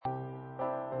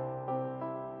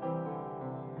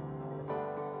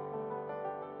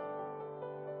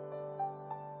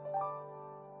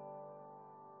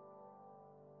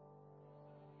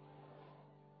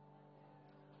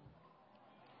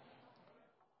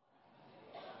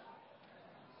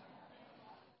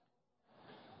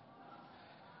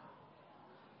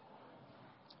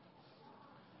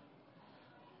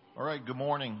All right, good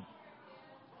morning.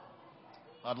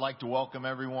 I'd like to welcome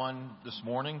everyone this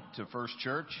morning to First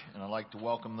Church, and I'd like to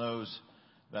welcome those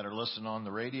that are listening on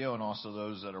the radio and also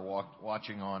those that are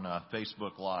watching on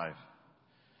Facebook Live.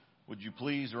 Would you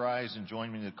please rise and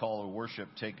join me in the call of worship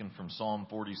taken from Psalm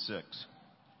 46.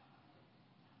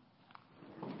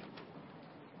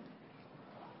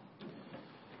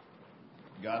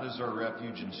 God is our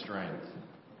refuge and strength,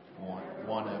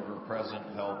 one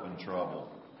ever-present help in trouble.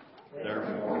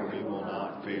 Therefore we will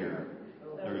not fear,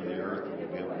 though the earth will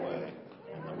give way,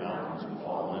 and the mountains will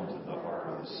fall into the heart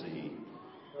of the sea,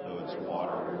 though its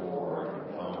water roar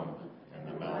and foam, and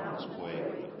the mountains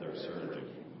quake with their surging.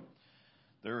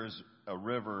 There is a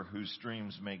river whose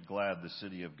streams make glad the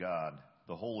city of God,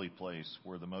 the holy place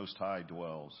where the Most High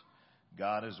dwells.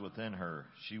 God is within her,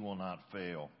 she will not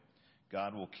fail.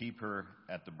 God will keep her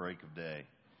at the break of day.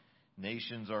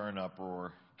 Nations are in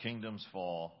uproar, kingdoms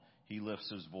fall. He lifts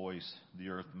his voice, the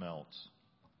earth melts.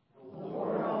 The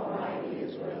Lord Almighty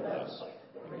is with us.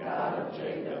 The God of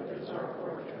Jacob is our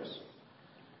fortress.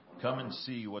 Come and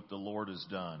see what the Lord has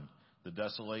done, the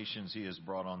desolations he has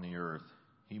brought on the earth.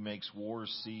 He makes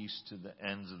wars cease to the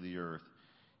ends of the earth.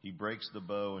 He breaks the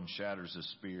bow and shatters the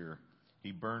spear.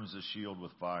 He burns the shield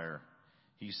with fire.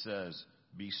 He says,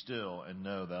 "Be still and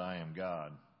know that I am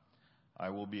God.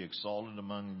 I will be exalted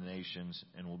among the nations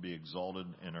and will be exalted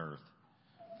in earth.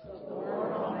 The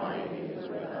Lord Almighty is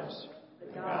with us.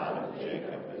 The God of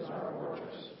Jacob is our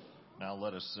fortress." Now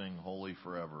let us sing Holy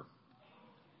Forever.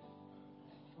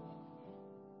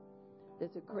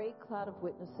 There's a great cloud of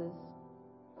witnesses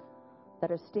that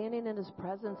are standing in his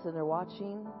presence and they're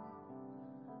watching.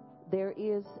 There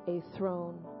is a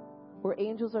throne where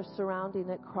angels are surrounding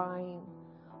it crying,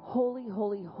 "Holy,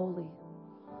 holy, holy."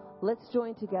 Let's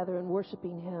join together in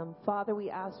worshiping him. Father,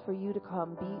 we ask for you to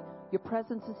come. Your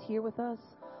presence is here with us.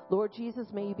 Lord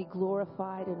Jesus, may you be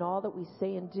glorified in all that we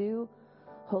say and do.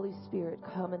 Holy Spirit,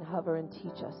 come and hover and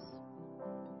teach us.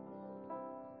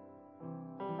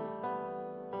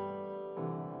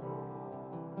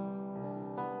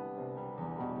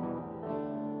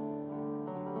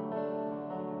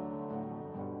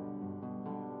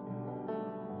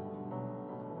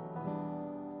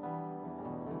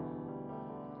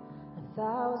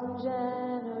 1,000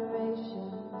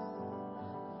 generations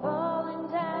falling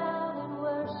down in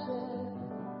worship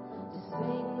to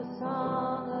sing the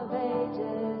song of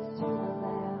ages to the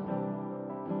Lamb.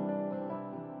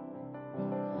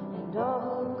 And all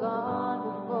who've gone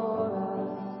before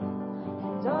us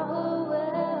and all who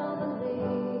will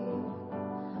believe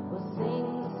will sing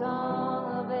the song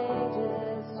of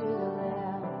ages to the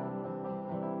Lamb.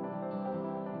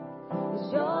 'Cause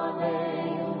your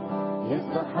name is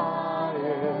the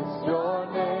highest, your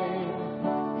name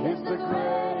is the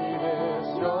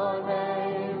greatest, your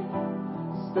name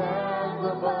stands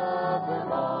above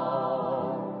them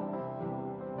all.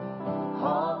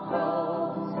 All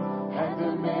thrones and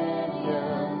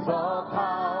dominions, all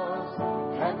powers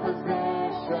and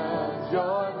positions,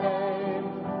 your name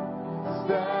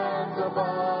stands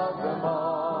above them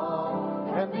all.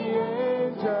 And the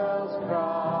angels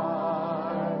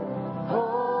cry,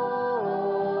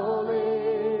 "Holy,"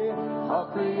 all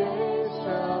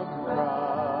creation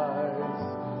cries,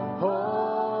 "Holy,"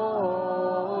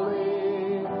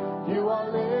 you are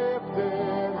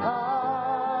lifted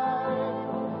high.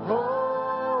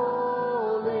 Holy,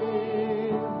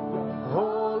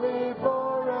 holy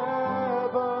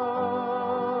forever.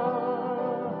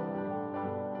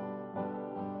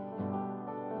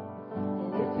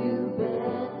 And if you've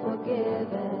been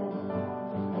forgiven,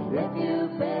 and if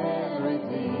you've been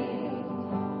redeemed,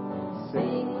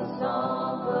 sing the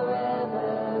song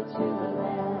forever to the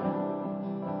Lamb.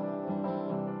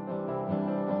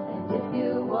 And if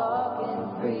you walk in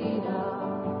freedom,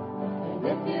 and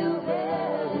if you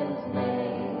bear his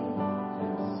name,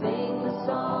 sing the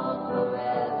song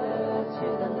forever to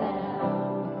the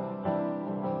Lamb.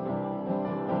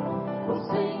 We'll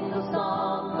sing the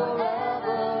song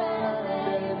forever and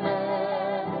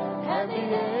amen. And the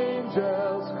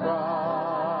angels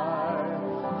cry,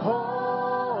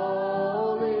 "Holy,"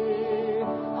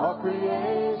 all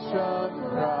creation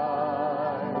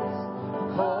cries,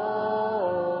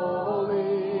 "Holy,"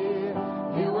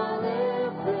 you are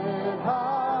lifted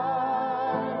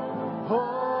high.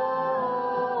 Holy,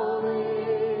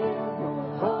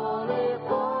 holy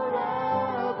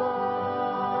forever.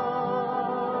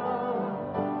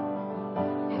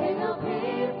 Hail your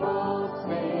people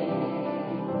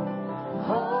sing,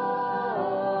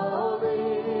 "Holy,"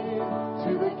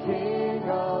 to the King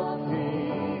of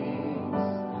Kings.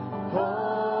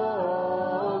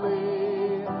 Holy,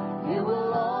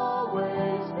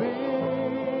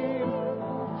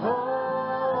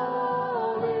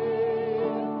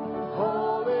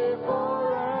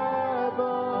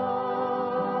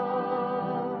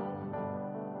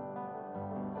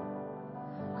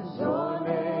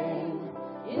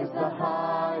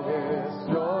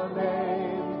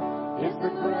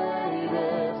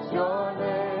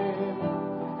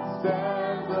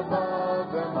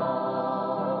 above them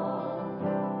all.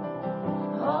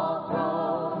 All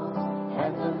thrones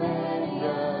and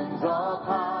dominions, all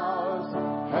powers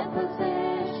and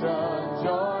positions,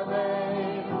 your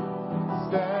name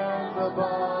stands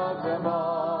above them all.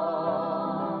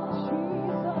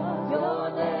 Your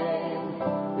name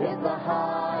is the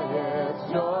highest,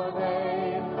 your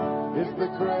name is the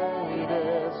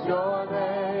greatest, your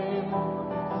name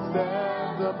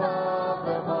stands above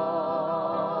them all.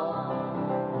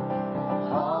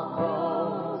 All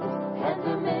thrones and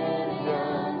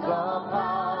dominions, all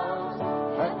powers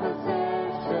and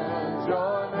positions,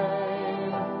 your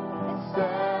name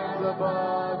stands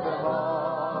above them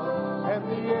all. And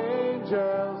the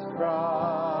angels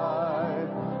cry,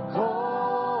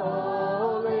 holy,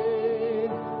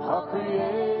 all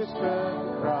creation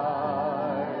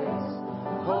cries,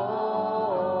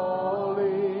 holy,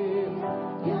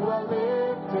 you are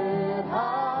lifted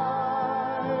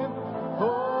high,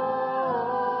 holy,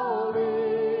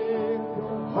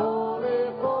 holy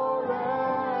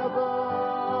forever.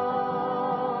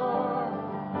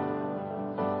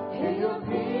 Hear your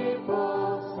people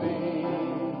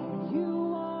sing, you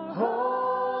are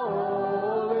holy,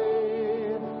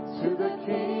 to the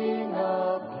King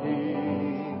of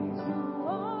Kings.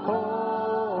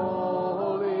 Holy,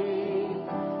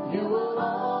 you will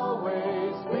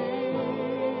always be.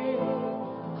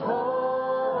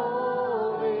 Holy,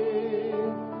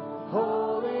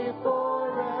 holy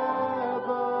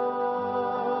forever.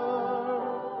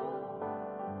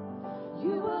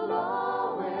 You will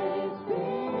always be.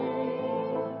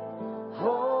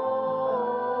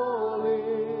 Holy,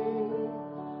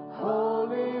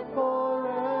 holy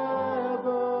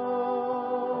forever.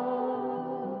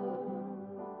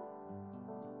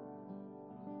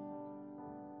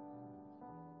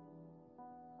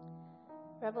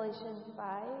 Revelation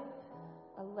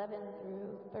 5:11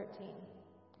 through 13.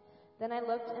 Then I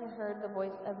looked and heard the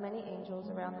voice of many angels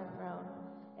around the throne,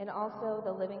 and also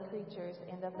the living creatures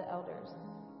and of the elders.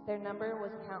 Their number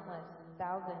was countless,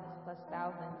 thousands plus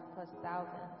thousands plus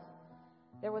thousands.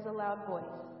 There was a loud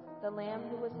voice. The Lamb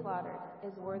who was slaughtered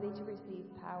is worthy to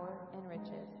receive power and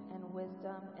riches and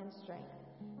wisdom and strength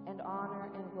and honor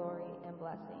and glory and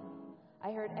blessing.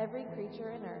 I heard every creature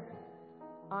in earth,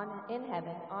 in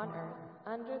heaven, on earth,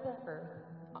 under the earth,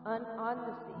 on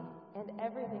the sea, and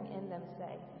everything in them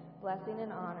say, blessing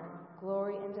and honor,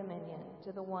 glory and dominion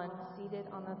to the one seated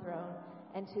on the throne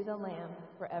and to the Lamb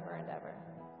forever and ever.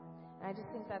 And I just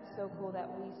think that's so cool that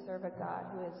we serve a God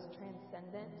who is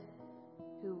transcendent,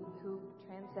 who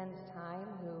transcends time,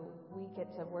 who we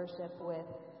get to worship with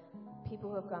people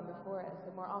who have gone before us,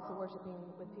 and we're also worshiping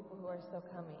with people who are still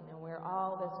coming, and we're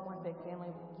all this one big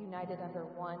family united under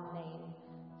one name,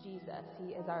 Jesus.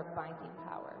 He is our binding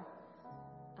power.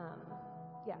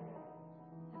 Yeah.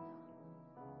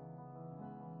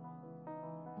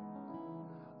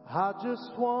 I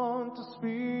just want to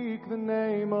speak the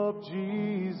name of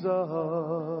Jesus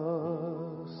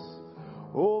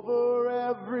over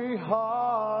every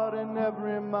heart and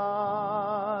every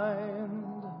mind.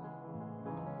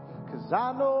 'Cause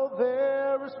I know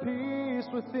there is peace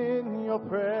within your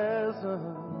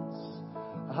presence.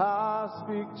 I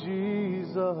speak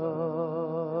Jesus.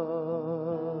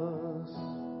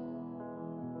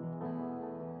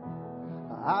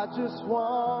 I just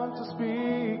want to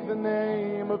speak the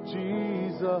name of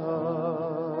Jesus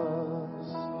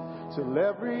till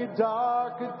every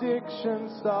dark addiction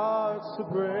starts to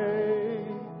break,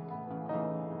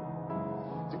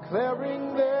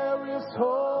 declaring there is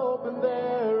hope and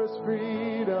there is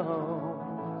freedom.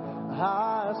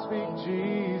 I speak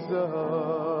Jesus.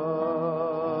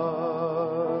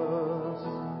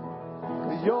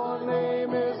 Your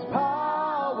name is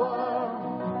power.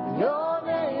 Your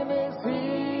name is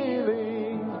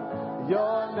healing.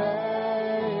 Your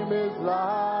name is life.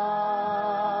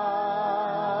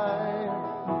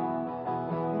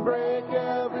 Break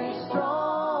every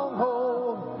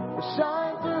stronghold.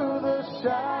 Shine through the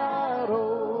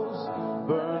shadows.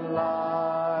 Burn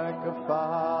like a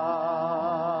fire.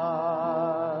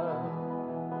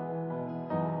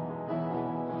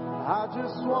 I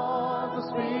just want to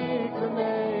speak the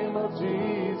name of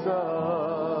Jesus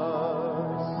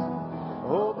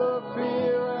over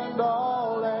fear and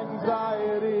all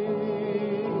anxiety.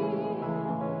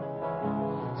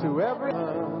 To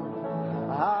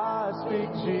everyone, I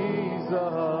speak Jesus.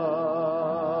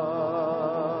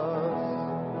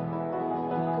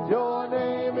 Your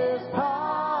name is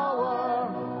power.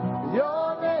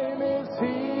 Your name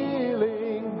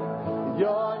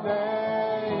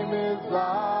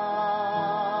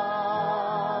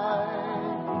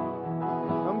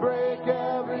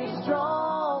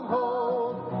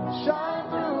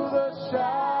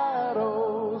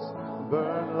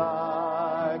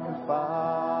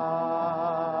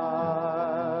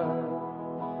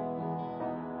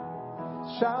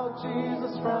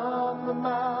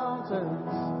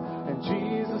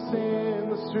in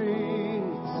the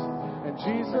streets, and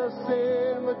Jesus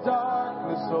in the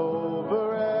darkness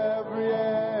over every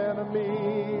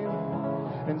enemy.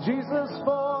 And Jesus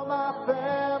for my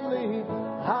family,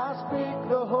 I speak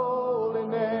the holy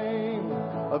name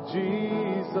of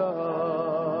Jesus.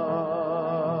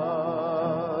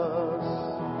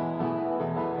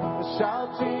 Shout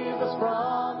Jesus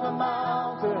from the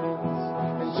mountains,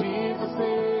 and Jesus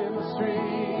in the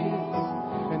streets,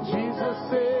 and Jesus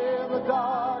in the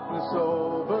darkness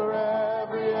over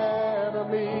every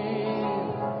enemy.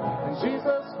 And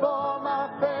Jesus for my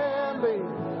family,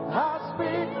 I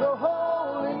speak the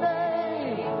holy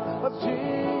name of Jesus.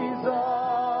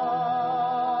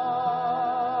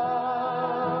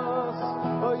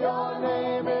 For your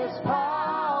name is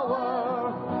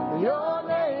power, your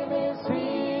name is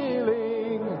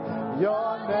healing,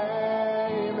 your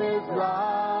name is life.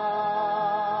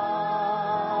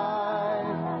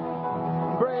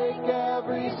 Break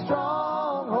every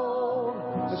stronghold,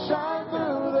 to shine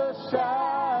through the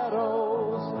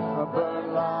shadows,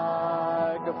 burn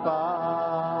like a fire.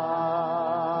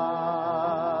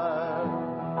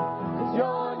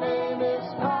 Your name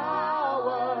is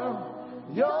power,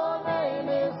 your name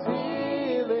is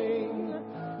healing,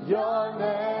 your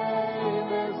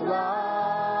name is life.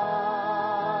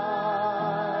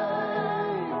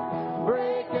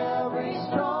 Break every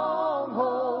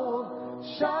stronghold,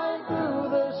 shine through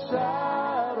the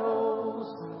shadows,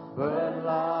 burn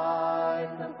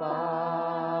like a fire.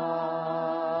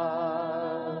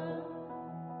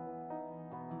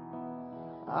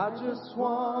 I just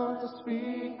want to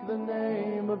speak the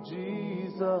name of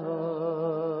Jesus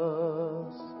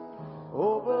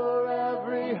over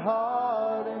every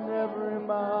heart and every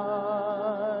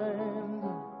mind.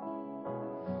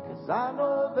 'Cause I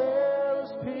know there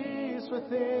is peace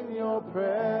within your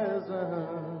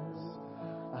presence.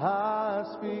 I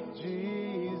speak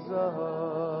Jesus.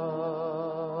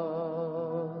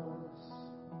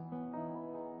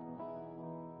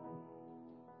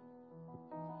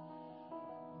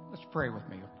 Let's pray with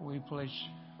me, will you please?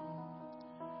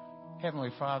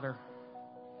 Heavenly Father,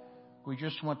 we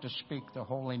just want to speak the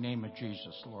holy name of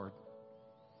Jesus, Lord.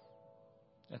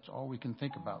 That's all we can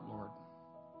think about, Lord.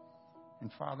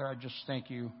 And Father, I just thank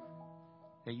you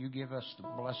that you give us the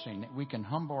blessing that we can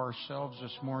humble ourselves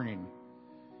this morning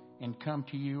and come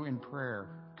to you in prayer,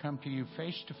 come to you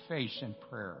face to face in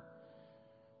prayer.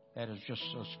 That is just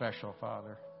so special,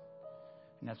 Father.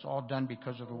 And that's all done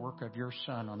because of the work of your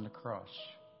Son on the cross.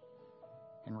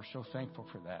 And we're so thankful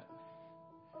for that.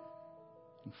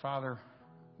 And Father,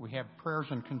 we have prayers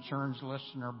and concerns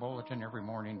listed in our bulletin every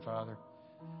morning, Father.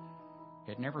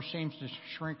 It never seems to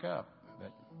shrink up,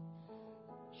 but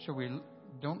so we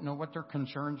don't know what their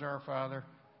concerns are, Father.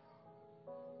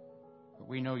 But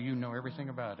we know you know everything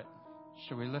about it.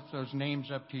 So we lift those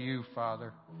names up to you,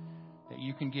 Father, that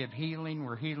you can give healing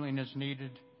where healing is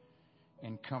needed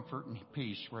and comfort and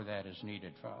peace where that is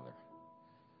needed, Father.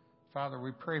 Father,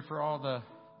 we pray for all the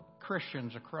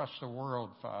Christians across the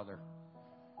world, Father.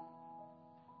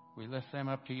 We lift them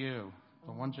up to you,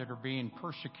 the ones that are being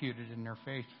persecuted in their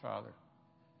faith, Father.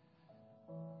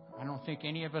 I don't think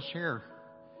any of us here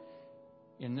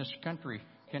in this country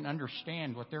can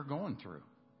understand what they're going through.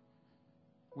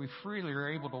 We freely are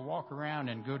able to walk around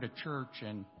and go to church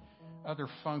and other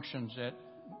functions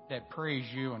that praise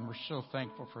you, and we're so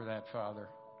thankful for that, Father.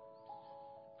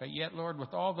 But yet, Lord,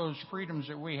 with all those freedoms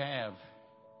that we have,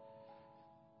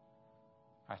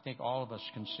 I think all of us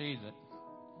can see that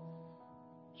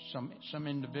some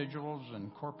individuals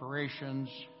and corporations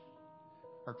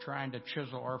are trying to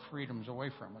chisel our freedoms away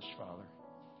from us, Father.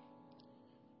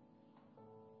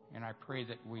 And I pray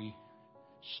that we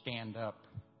stand up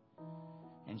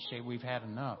and say we've had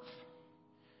enough.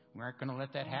 We aren't going to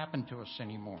let that happen to us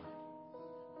anymore.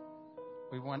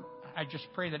 I just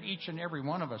pray that each and every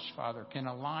one of us, Father, can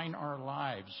align our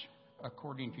lives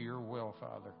according to your will,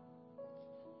 Father.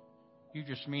 You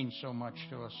just mean so much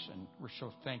to us, and we're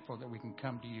so thankful that we can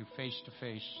come to you face to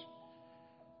face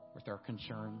with our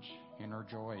concerns and our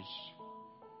joys.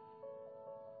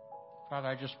 Father,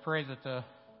 I just pray that the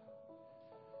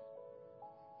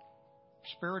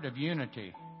spirit of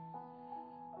unity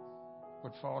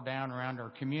would fall down around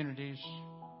our communities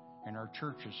and our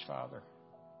churches, Father.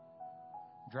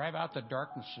 Drive out the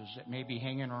darknesses that may be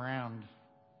hanging around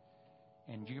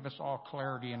and give us all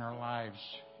clarity in our lives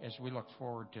as we look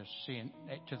forward to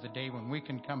the day when we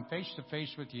can come face to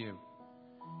face with you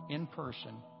in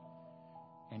person.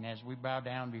 And as we bow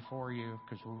down before you,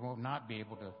 because we will not be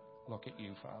able to look at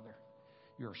you, Father.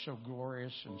 You are so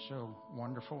glorious and so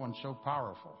wonderful and so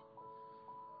powerful.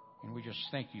 And we just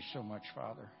thank you so much,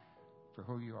 Father, for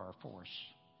who you are for us.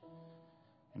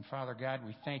 And Father God,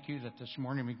 we thank you that this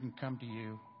morning we can come to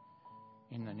you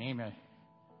in the name of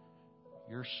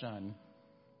your Son,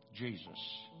 Jesus,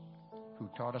 who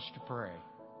taught us to pray.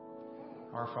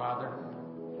 Our Father,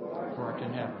 who art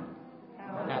in heaven,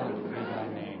 hallowed be thy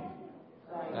name.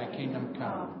 Thy kingdom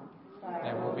come,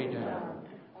 thy will be done,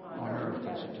 on earth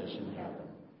as it is in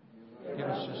heaven. Give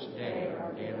us this day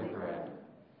our daily bread.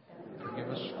 Forgive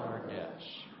us for our debts,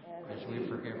 as we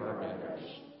forgive our debtors.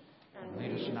 And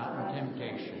lead us not in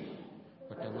temptation,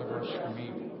 but deliver us from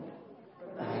evil.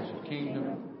 For it is the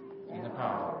kingdom, and the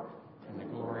power, and the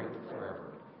glory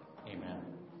forever. Amen.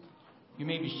 You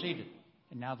may be seated.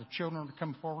 And now the children will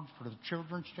come forward for the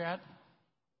children's chat.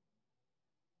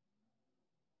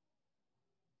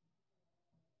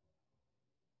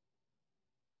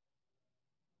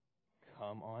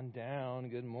 Come on down.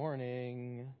 Good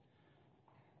morning.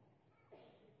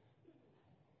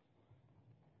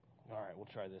 All right, we'll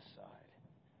try this side.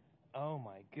 Oh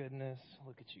my goodness,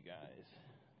 look at you guys.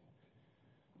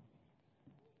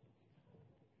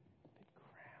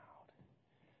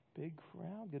 Big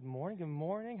crowd. Good morning. Good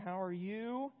morning. How are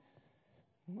you?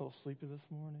 A little sleepy this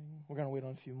morning. We're going to wait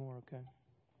on a few more, okay?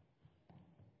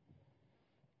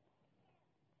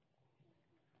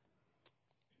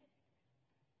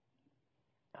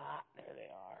 There they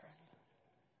are.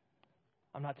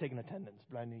 I'm not taking attendance,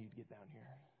 but I knew you'd get down here.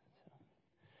 So.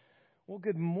 Well,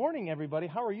 good morning, everybody.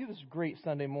 How are you this great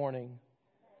Sunday morning?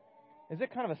 Is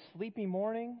it kind of a sleepy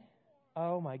morning?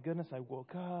 Oh, my goodness. I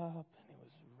woke up, and it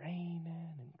was raining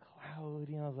and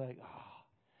cloudy, and I was like,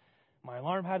 my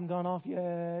alarm hadn't gone off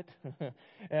yet.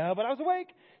 Yeah, but I was awake.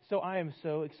 So I am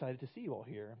so excited to see you all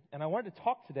here. And I wanted to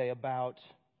talk today about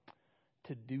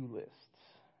to-do lists.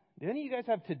 Do any of you guys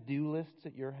have to-do lists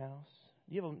at your house?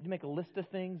 Do you make a list of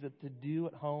things to do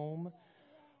at home?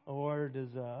 Or does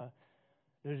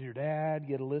your dad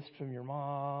get a list from your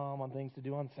mom on things to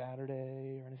do on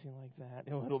Saturday or anything like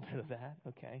that? A little bit of that,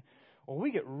 okay. Well,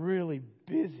 we get really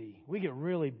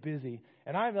busy.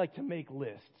 And I like to make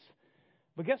lists.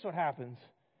 But guess what happens?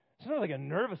 Sometimes I get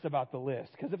nervous about the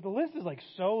list. Because if the list is like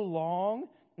so long,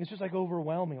 it's just like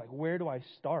overwhelming. Like, where do I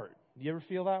start? Do you ever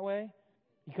feel that way?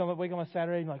 You wake up on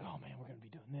Saturday and you're like, oh man, we're going to be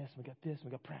doing this. And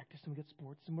we got practice, and we got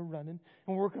sports, and we're running,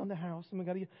 and we're working on the house, and we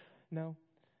got to... No?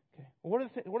 Okay. Well,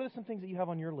 what are some things that you have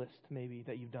on your list, maybe,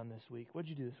 that you've done this week? What did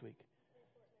you do this week?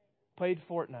 Played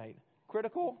Fortnite.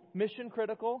 Critical? Mission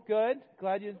critical? Good.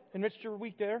 Glad you enriched your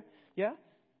week there. Yeah?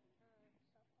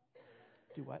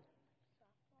 Do what?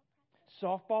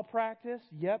 Softball practice.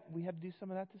 Yep, we had to do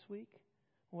some of that this week.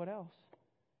 What else?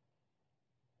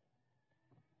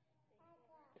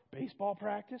 Baseball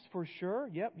practice, for sure.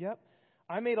 Yep.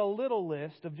 I made a little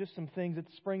list of just some things.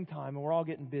 It's springtime, and we're all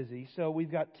getting busy. So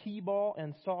we've got t-ball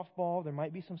and softball. There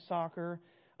might be some soccer.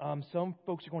 Some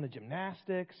folks are going to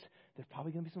gymnastics. There's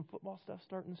probably going to be some football stuff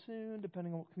starting soon,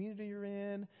 depending on what community you're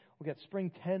in. We got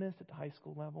spring tennis at the high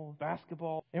school level,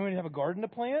 basketball. Anybody have a garden to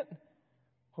plant?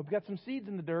 Hope you got some seeds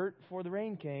in the dirt before the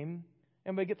rain came.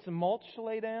 Anybody get some mulch to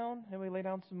lay down? Anybody lay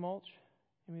down some mulch?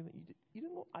 You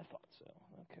didn't? I thought so.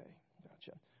 Okay,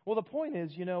 gotcha. Well, the point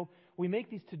is, we make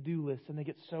these to-do lists, and they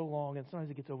get so long, and sometimes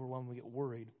it gets overwhelmed, we get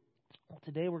worried. Well,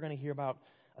 today we're going to hear about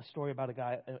a story about a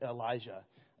guy, Elijah.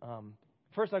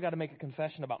 First, I've got to make a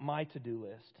confession about my to-do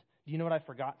list. Do you know what I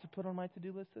forgot to put on my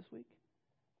to-do list this week?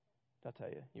 I'll tell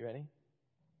you. You ready?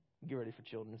 Get ready for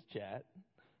children's chat.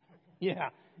 Yeah.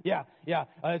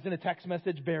 It's in a text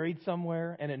message buried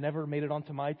somewhere, and it never made it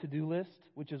onto my to-do list,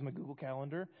 which is my Google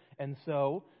Calendar. And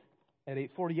so, at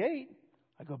 8:48,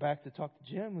 I go back to talk to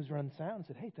Jim, who's running sound, and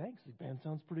said, hey, thanks, the band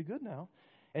sounds pretty good now.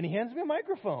 And he hands me a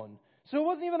microphone. So it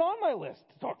wasn't even on my list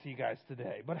to talk to you guys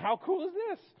today. But how cool is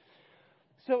this?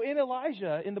 So in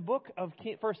Elijah, in the book of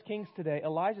 1 Kings today,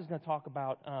 Elijah's going to talk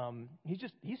about,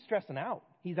 he's stressing out.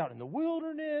 He's out in the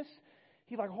wilderness.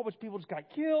 A whole bunch of people just got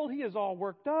killed. He is all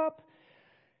worked up.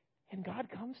 And God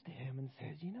comes to him and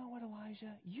says, you know what,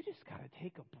 Elijah? You just got to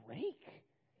take a break.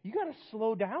 You got to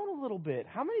slow down a little bit.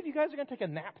 How many of you guys are going to take a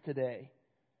nap today?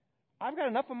 I've got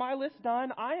enough of my list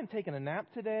done. I am taking a nap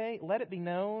today. Let it be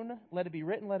known. Let it be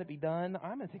written. Let it be done.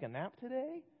 I'm going to take a nap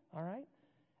today. All right?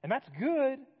 And that's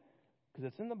good because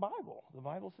it's in the Bible. The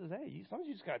Bible says, hey, sometimes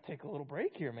you just got to take a little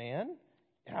break here, man.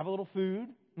 Have a little food,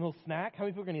 a little snack. How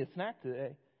many people are going to need a snack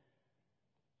today?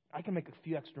 I can make a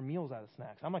few extra meals out of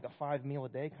snacks. I'm like a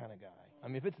 5-meal-a-day kind of guy. I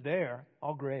mean, if it's there,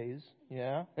 I'll graze.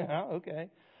 Yeah, okay.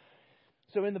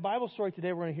 So in the Bible story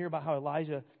today, we're going to hear about how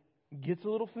Elijah gets a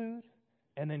little food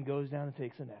and then goes down and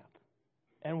takes a nap.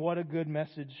 And what a good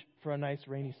message for a nice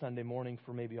rainy Sunday morning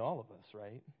for maybe all of us,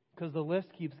 right? Because the list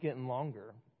keeps getting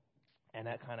longer, and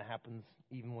that kind of happens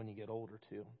even when you get older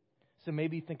too. So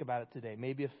maybe think about it today.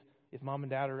 Maybe if if mom and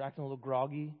dad are acting a little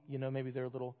groggy, maybe they're a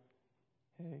little,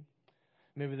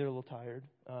 maybe they're a little tired.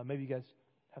 Maybe you guys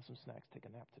have some snacks, take a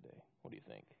nap today. What do you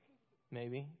think?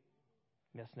 Maybe?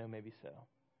 Yes, no, maybe so.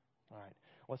 All right.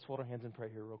 Let's hold our hands and pray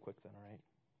here real quick then, all right?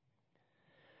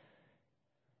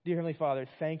 Dear Heavenly Father,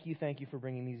 thank you for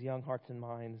bringing these young hearts and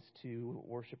minds to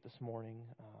worship this morning.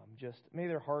 Just may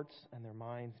their hearts and their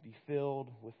minds be filled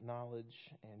with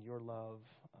knowledge and your love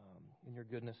and your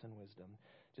goodness and wisdom.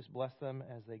 Just bless them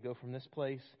as they go from this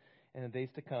place and in the days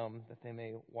to come, that they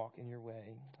may walk in your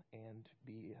way and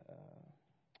be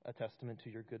a testament to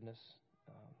your goodness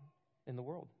in the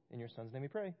world. In your Son's name we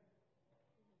pray.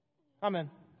 Amen.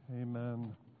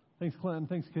 Amen. Thanks, Clinton.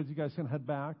 Thanks, kids. You guys can head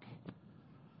back.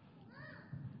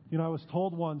 I was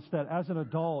told once that as an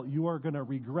adult, you are going to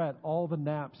regret all the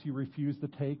naps you refused to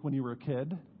take when you were a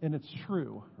kid. And it's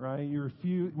true, right?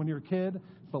 When you're a kid,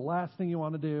 it's the last thing you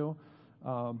want to do.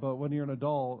 But when you're an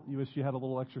adult, you wish you had a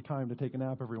little extra time to take a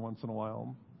nap every once in a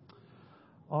while.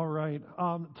 All right.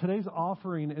 Today's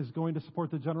offering is going to support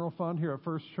the general fund here at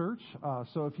First Church.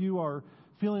 So if you are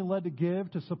feeling led to give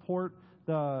to support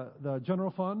the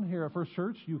general fund here at First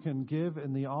Church, you can give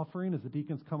in the offering as the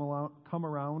deacons come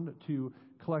around to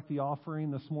collect the offering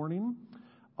this morning.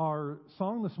 Our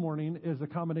song this morning is a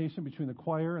combination between the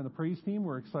choir and the praise team.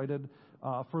 We're excited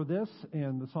for this,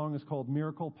 and the song is called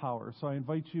Miracle Power. So I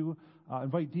invite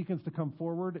deacons to come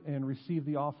forward and receive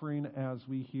the offering as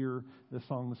we hear this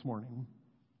song this morning.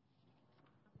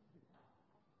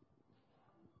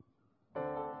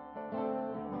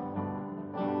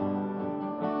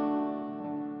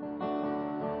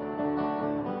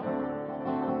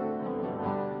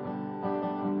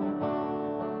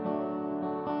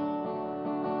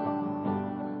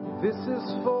 This is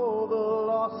for the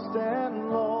lost and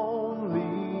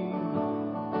lonely,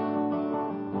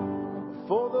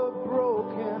 for the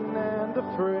broken and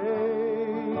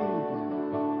afraid.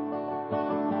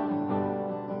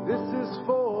 This is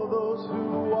for those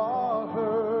who are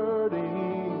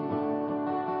hurting,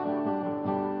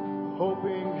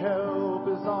 hoping help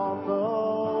is on the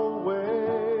way.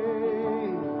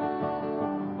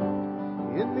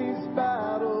 In these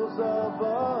battles of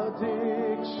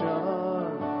addiction,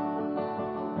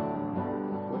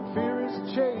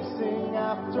 chasing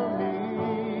after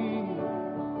me,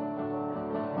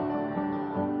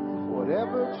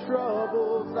 whatever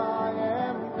troubles I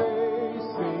am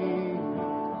facing,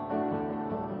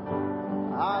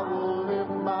 I will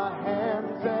lift my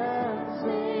hands and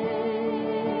sing.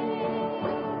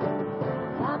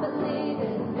 I believe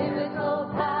in miracle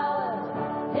power,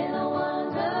 in a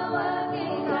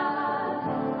wonder-working God.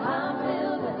 I'm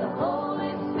filled with the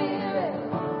Holy Spirit,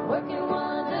 working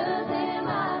wonders in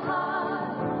my heart.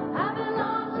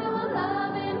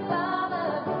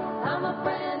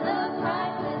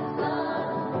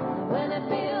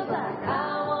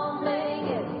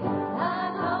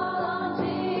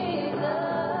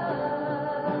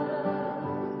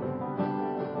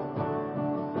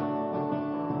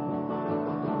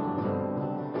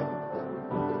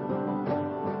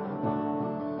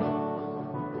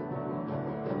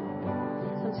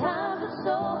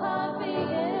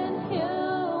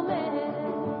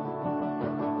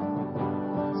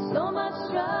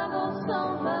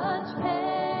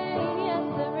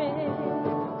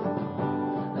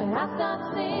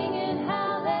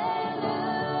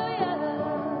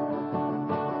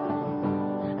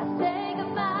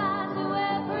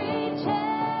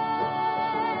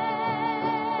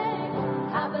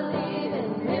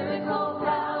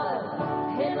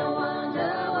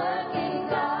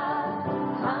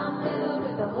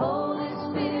 Holy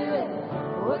Spirit.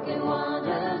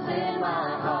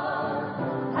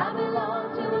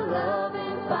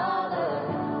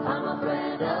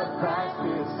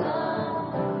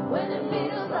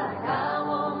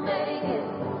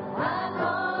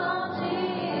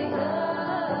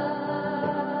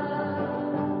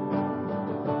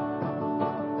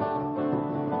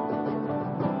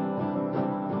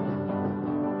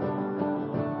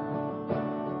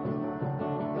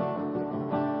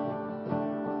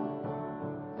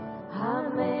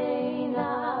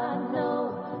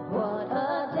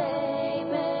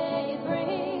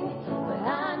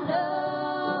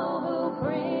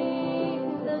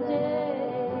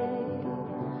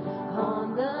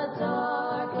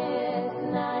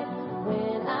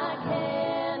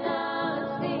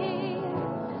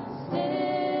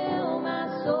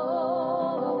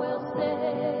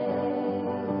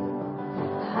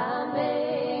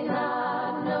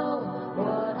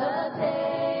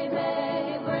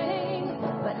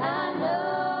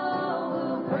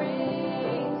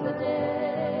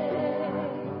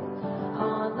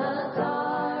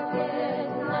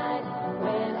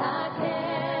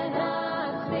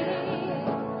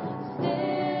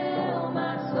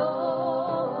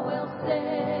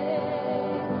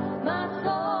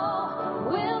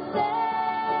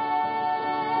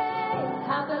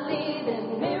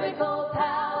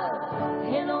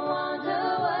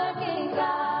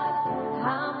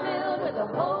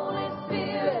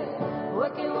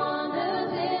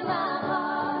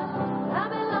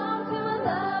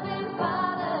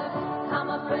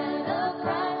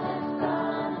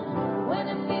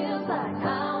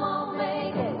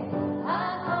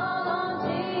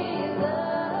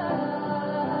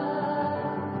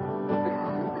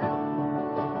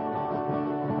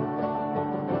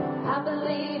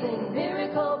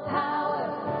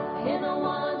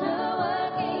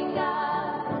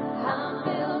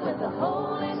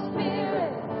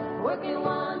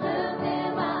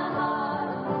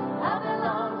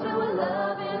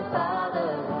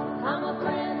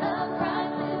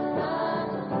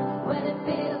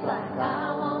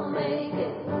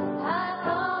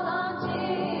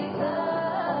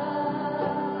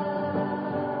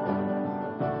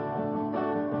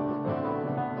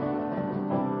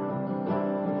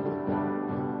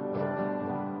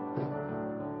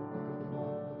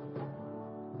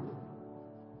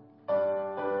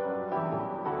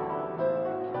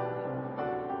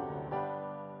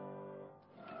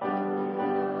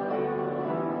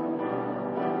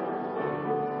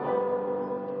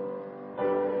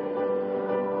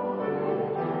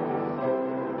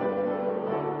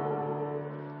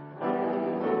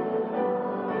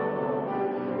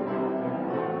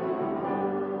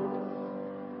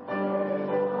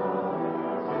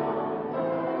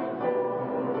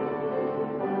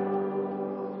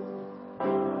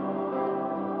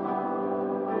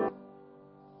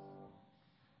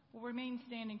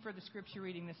 standing for the scripture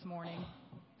reading this morning.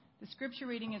 The scripture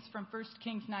reading is from 1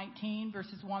 Kings 19,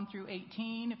 verses 1 through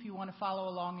 18. If you want to follow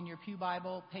along in your pew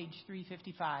Bible, page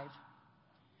 355.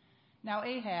 Now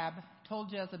Ahab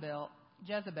told Jezebel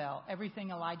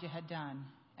everything Elijah had done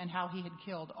and how he had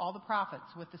killed all the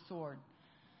prophets with the sword.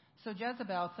 So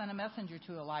Jezebel sent a messenger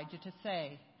to Elijah to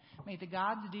say, "May the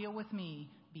gods deal with me,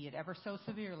 be it ever so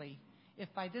severely,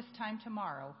 if by this time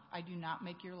tomorrow I do not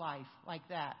make your life like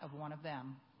that of one of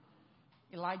them."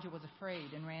 Elijah was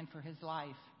afraid and ran for his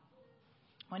life.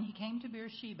 When he came to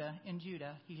Beersheba in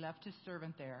Judah, he left his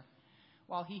servant there,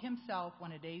 while he himself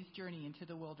went a day's journey into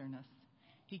the wilderness.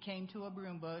 He came to a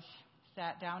broom bush,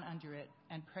 sat down under it,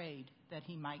 and prayed that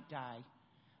he might die.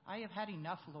 "I have had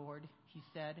enough, Lord," he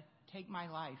said. "Take my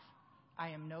life. I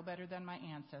am no better than my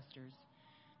ancestors."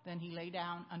 Then he lay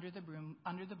down under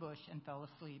the bush and fell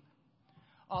asleep.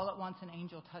 All at once an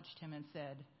angel touched him and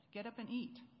said, "Get up and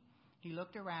eat." He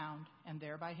looked around, and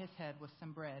there by his head was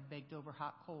some bread baked over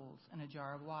hot coals and a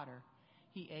jar of water.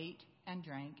 He ate and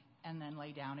drank and then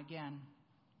lay down again.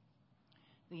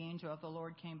 The angel of the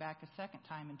Lord came back a second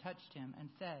time and touched him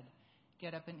and said,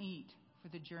 "Get up and eat, for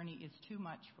the journey is too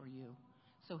much for you."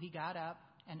 So he got up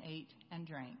and ate and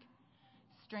drank.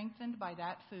 Strengthened by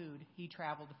that food, he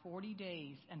traveled 40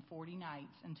 days and 40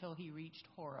 nights until he reached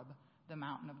Horeb, the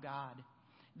mountain of God.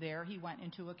 There he went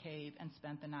into a cave and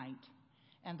spent the night.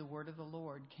 And the word of the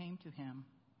Lord came to him,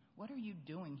 "What are you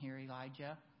doing here,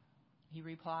 Elijah?" He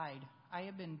replied, "I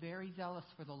have been very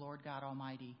zealous for the Lord God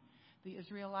Almighty. The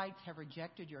Israelites have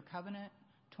rejected your covenant,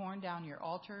 torn down your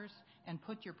altars, and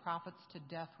put your prophets to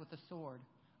death with the sword.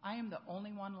 I am the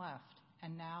only one left,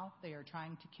 and now they are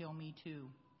trying to kill me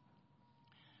too."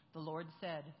 The Lord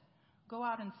said, "Go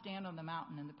out and stand on the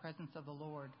mountain in the presence of the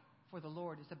Lord, for the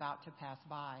Lord is about to pass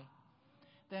by."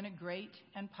 Then a great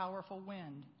and powerful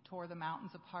wind tore the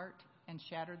mountains apart and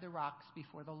shattered the rocks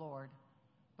before the Lord.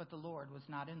 But the Lord was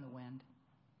not in the wind.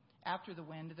 After the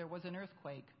wind there was an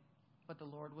earthquake, but the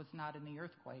Lord was not in the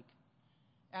earthquake.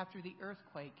 After the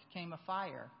earthquake came a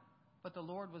fire, but the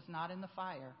Lord was not in the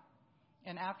fire.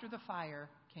 And after the fire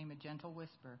came a gentle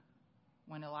whisper.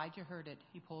 When Elijah heard it,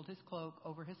 he pulled his cloak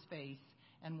over his face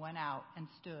and went out and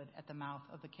stood at the mouth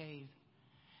of the cave.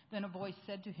 Then a voice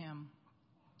said to him,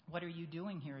 "What are you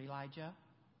doing here, Elijah?"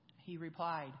 He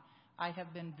replied, "I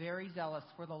have been very zealous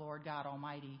for the Lord God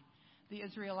Almighty. The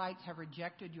Israelites have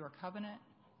rejected your covenant,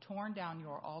 torn down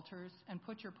your altars, and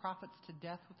put your prophets to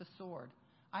death with the sword.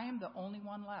 I am the only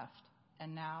one left,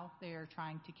 and now they are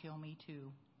trying to kill me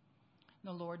too."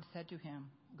 The Lord said to him,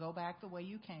 "Go back the way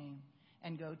you came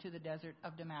and go to the desert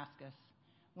of Damascus.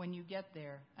 When you get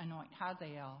there, anoint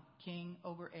Hazael king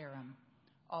over Aram.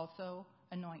 Also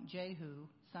anoint Jehu,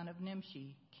 son of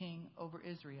Nimshi, king over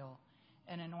Israel,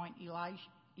 and anoint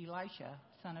Elisha,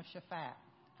 son of Shaphat,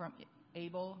 from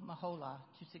Abel Maholah,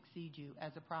 to succeed you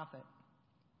as a prophet.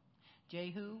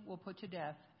 Jehu will put to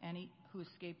death any who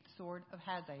escape the sword of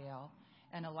Hazael,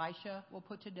 and Elisha will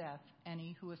put to death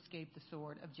any who escape the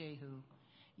sword of Jehu.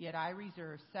 Yet I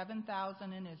reserve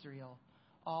 7,000 in Israel,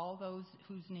 all those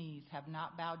whose knees have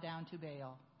not bowed down to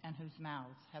Baal and whose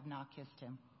mouths have not kissed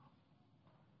him."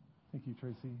 Thank you,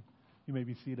 Tracy. You may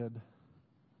be seated.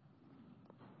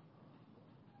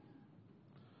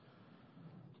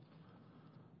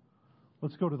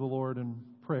 Let's go to the Lord in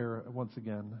prayer once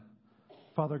again.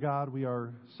 Father God, we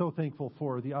are so thankful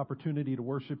for the opportunity to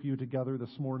worship you together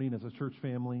this morning as a church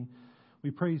family.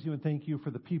 We praise you and thank you for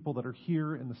the people that are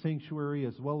here in the sanctuary,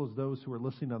 as well as those who are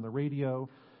listening on the radio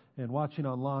and watching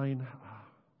online.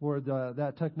 Lord,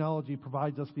 that technology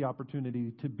provides us the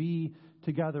opportunity to be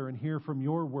together and hear from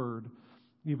your word,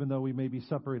 even though we may be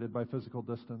separated by physical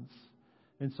distance.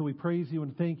 And so we praise you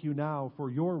and thank you now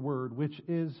for your word, which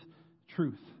is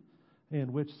truth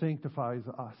and which sanctifies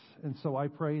us. And so I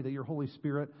pray that your Holy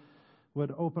Spirit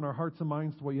would open our hearts and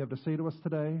minds to what you have to say to us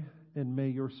today. And may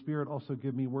your Spirit also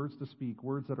give me words to speak,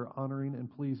 words that are honoring and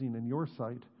pleasing in your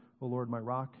sight, O Lord, my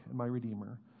rock and my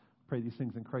redeemer. Pray these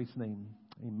things in Christ's name.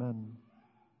 Amen.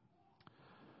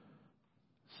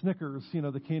 Snickers,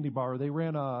 the candy bar, they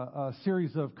ran a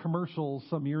series of commercials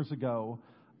some years ago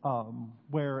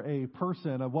where a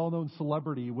person, a well-known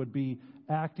celebrity, would be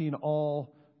acting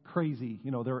all crazy.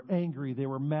 They were angry, they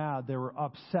were mad, they were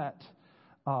upset,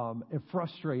 and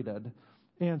frustrated.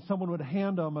 And someone would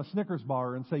hand them a Snickers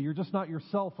bar and say, "You're just not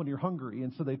yourself when you're hungry."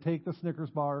 And so they take the Snickers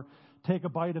bar, take a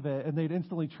bite of it, and they'd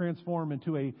instantly transform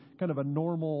into a kind of a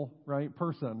normal,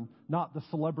 person, not the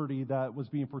celebrity that was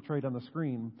being portrayed on the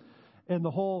screen. And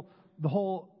the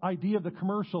whole idea of the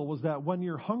commercial was that when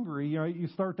you're hungry, you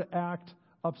start to act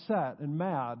upset and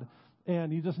mad.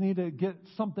 and you just need to get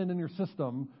something in your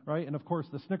system, right? And of course,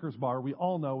 the Snickers bar, we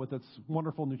all know with its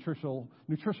wonderful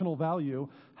nutritional value,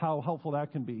 how helpful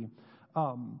that can be.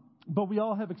 But we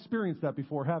all have experienced that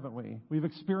before, haven't we? We've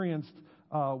experienced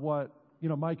what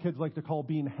my kids like to call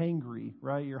being hangry,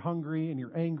 right? You're hungry and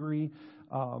you're angry,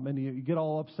 and you get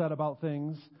all upset about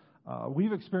things.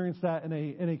 We've experienced that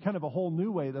in a kind of a whole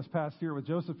new way this past year with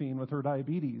Josephine with her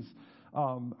diabetes.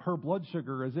 Her blood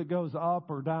sugar, as it goes up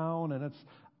or down and it's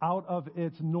out of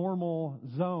its normal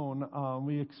zone,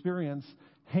 we experience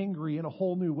hangry in a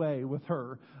whole new way with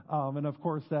her. And of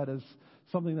course, that is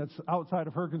something that's outside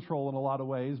of her control in a lot of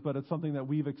ways, but it's something that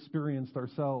we've experienced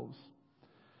ourselves.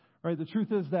 Right? The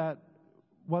truth is that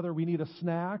whether we need a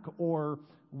snack or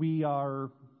we are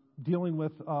dealing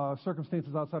with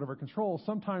circumstances outside of our control,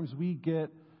 sometimes we get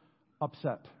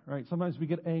upset, right? Sometimes we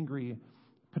get angry.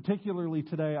 Particularly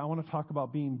today, I want to talk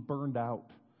about being burned out.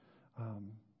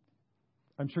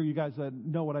 I'm sure you guys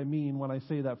know what I mean when I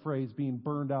say that phrase, being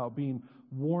burned out, being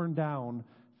worn down,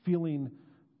 feeling,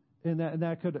 and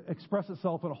that could express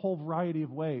itself in a whole variety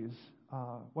of ways,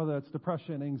 whether it's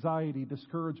depression, anxiety,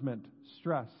 discouragement,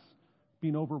 stress,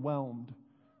 being overwhelmed.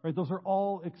 Right? Those are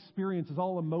all experiences,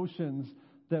 all emotions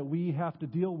that we have to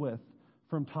deal with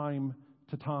from time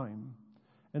to time.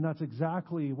 And that's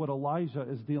exactly what Elijah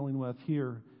is dealing with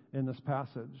here in this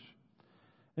passage.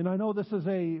 And I know this is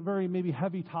a very maybe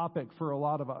heavy topic for a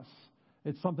lot of us.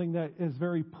 It's something that is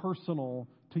very personal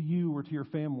to you or to your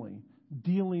family,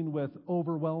 dealing with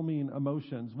overwhelming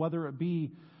emotions, whether it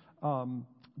be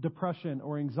depression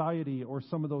or anxiety or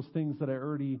some of those things that I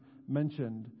already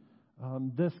mentioned.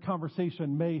 This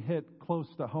conversation may hit close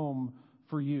to home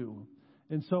for you.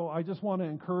 And so I just want to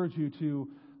encourage you to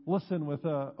listen with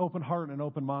an open heart and an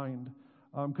open mind,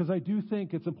 because I do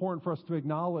think it's important for us to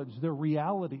acknowledge the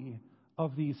reality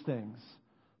of these things,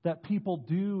 that people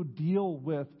do deal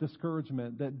with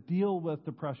discouragement, that deal with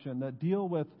depression, that deal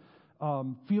with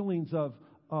feelings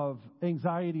of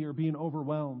anxiety or being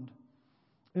overwhelmed.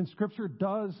 And Scripture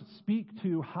does speak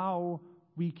to how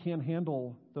we can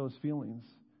handle those feelings.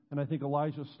 And I think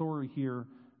Elijah's story here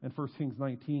in 1 Kings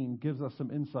 19 gives us some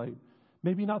insight.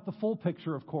 Maybe not the full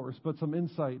picture, of course, but some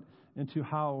insight into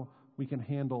how we can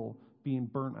handle being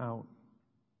burnt out.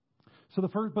 So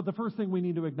the first thing we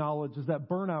need to acknowledge is that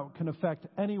burnout can affect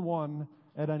anyone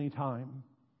at any time.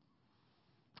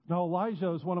 Now,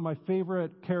 Elijah is one of my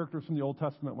favorite characters from the Old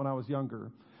Testament when I was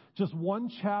younger. Just one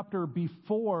chapter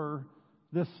before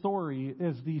this story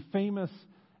is the famous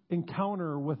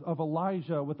encounter of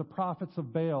Elijah with the prophets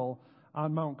of Baal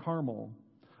on Mount Carmel.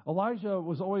 Elijah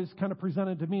was always kind of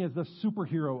presented to me as this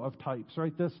superhero of types,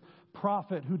 right? This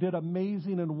prophet who did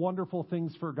amazing and wonderful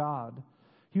things for God.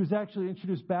 He was actually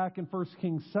introduced back in 1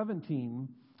 Kings 17,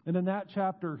 and in that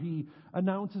chapter he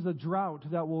announces a drought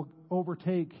that will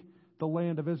overtake the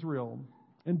land of Israel.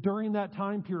 And during that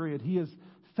time period, he is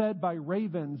fed by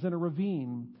ravens in a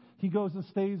ravine. He goes and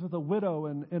stays with a widow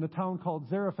in a town called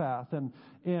Zarephath, and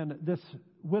this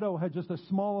widow had just a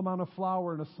small amount of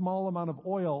flour and a small amount of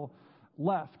oil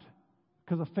left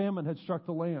because a famine had struck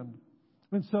the land.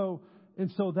 And so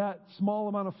that small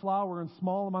amount of flour and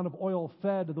small amount of oil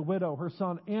fed the widow, her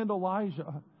son, and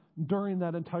Elijah during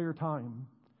that entire time.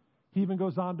 He even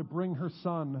goes on to bring her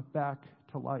son back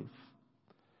to life.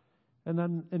 And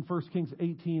then in 1 Kings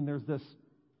 18, there's this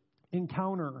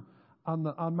encounter on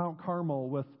Mount Carmel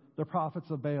with the prophets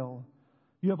of Baal.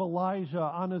 You have Elijah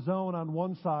on his own on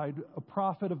one side, a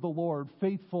prophet of the Lord,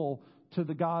 faithful to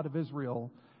the God of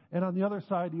Israel. And on the other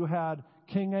side, you had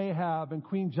King Ahab and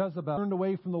Queen Jezebel turned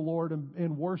away from the Lord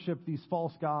and worshiped these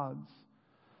false gods.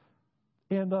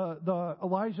 And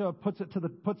Elijah puts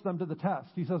them to the test.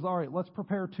 He says, all right, let's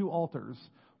prepare 2 altars.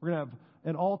 We're going to have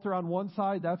an altar on one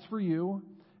side, that's for you.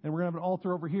 And we're going to have an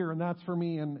altar over here, and that's for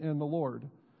me and the Lord.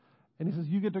 And he says,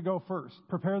 you get to go first.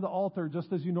 Prepare the altar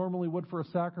just as you normally would for a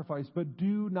sacrifice, but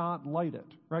do not light it,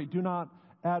 right? Do not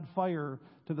add fire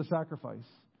to the sacrifice.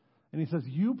 And he says,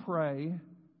 you pray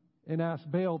and ask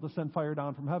Baal to send fire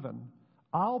down from heaven.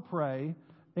 I'll pray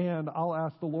and I'll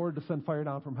ask the Lord to send fire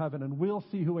down from heaven, and we'll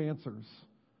see who answers.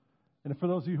 And for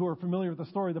those of you who are familiar with the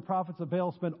story, the prophets of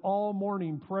Baal spend all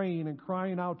morning praying and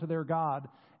crying out to their God,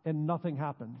 and nothing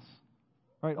happens.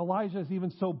 Right? Elijah is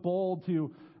even so bold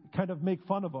to kind of make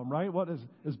fun of them, right? What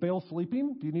is Baal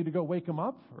sleeping? Do you need to go wake him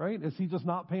up? Right? Is he just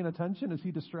not paying attention? Is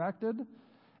he distracted?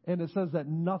 And it says that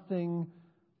nothing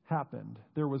happened.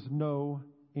 There was no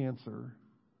answer.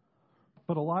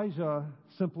 But Elijah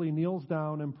simply kneels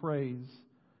down and prays,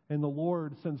 and the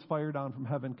Lord sends fire down from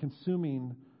heaven,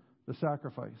 consuming the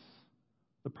sacrifice.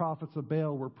 The prophets of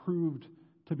Baal were proved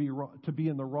to be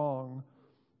in the wrong,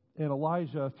 And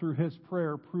Elijah, through his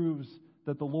prayer, proves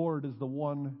that the Lord is the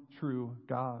one true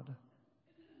God.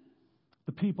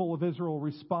 The people of Israel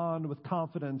respond with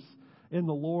confidence in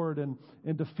the Lord and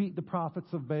defeat the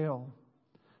prophets of Baal.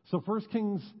 So 1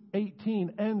 Kings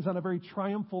 18 ends on a very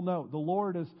triumphal note. The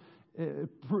Lord is,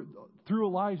 through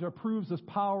Elijah, proves his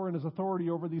power and his authority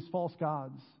over these false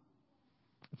gods.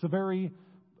 It's a very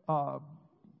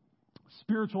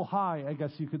spiritual high, I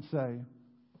guess you could say.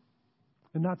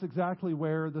 And that's exactly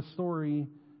where the story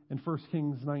in 1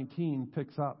 Kings 19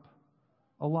 picks up.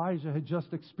 Elijah had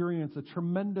just experienced a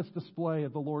tremendous display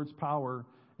of the Lord's power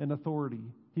and authority.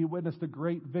 He witnessed a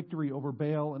great victory over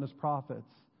Baal and his prophets.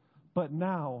 But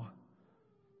now,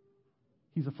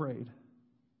 he's afraid.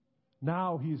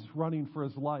 Now he's running for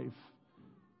his life.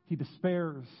 He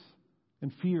despairs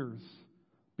and fears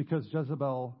because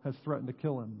Jezebel has threatened to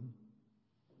kill him.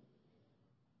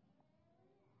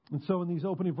 And so in these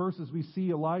opening verses, we see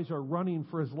Elijah running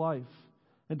for his life.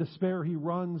 In despair, he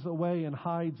runs away and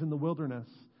hides in the wilderness.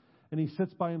 And he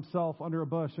sits by himself under a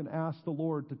bush and asks the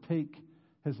Lord to take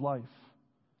his life.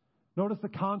 Notice the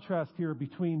contrast here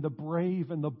between the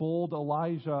brave and the bold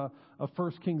Elijah of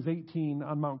 1 Kings 18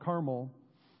 on Mount Carmel,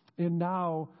 and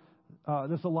now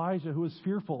this Elijah who is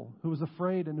fearful, who is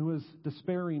afraid, and who is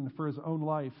despairing for his own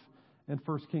life in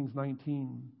 1 Kings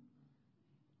 19.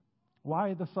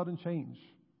 Why the sudden change?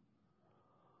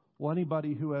 Well,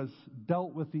 anybody who has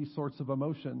dealt with these sorts of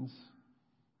emotions,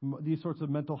 these sorts of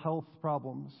mental health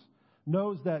problems,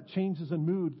 knows that changes in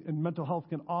mood and mental health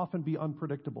can often be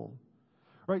unpredictable.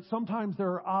 Right? Sometimes there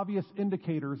are obvious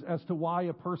indicators as to why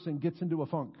a person gets into a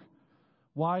funk,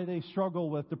 why they struggle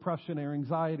with depression or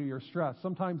anxiety or stress.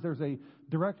 Sometimes there's a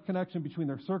direct connection between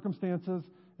their circumstances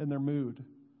and their mood.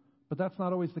 But that's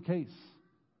not always the case.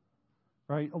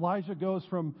 Right? Elijah goes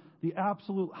from the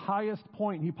absolute highest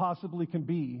point he possibly can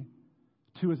be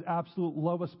to his absolute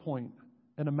lowest point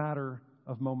in a matter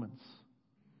of moments.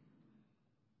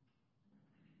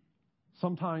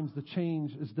 Sometimes the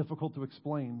change is difficult to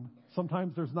explain.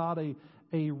 Sometimes there's not a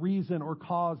reason or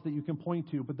cause that you can point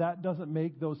to, but that doesn't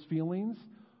make those feelings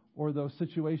or those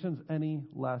situations any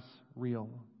less real.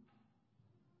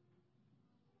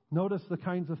 Notice the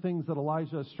kinds of things that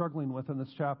Elijah is struggling with in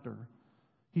this chapter.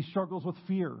 He struggles with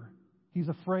fear. He's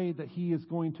afraid that he is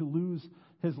going to lose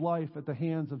his life at the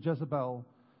hands of Jezebel.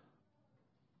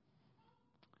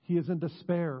 He is in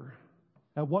despair.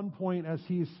 At one point, as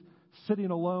he's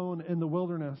sitting alone in the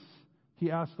wilderness,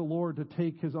 he asks the Lord to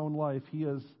take his own life. He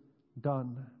is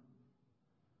done.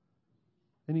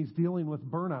 And he's dealing with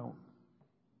burnout.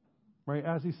 Right?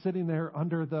 As he's sitting there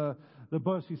under the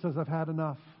bush, he says, I've had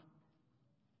enough.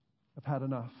 I've had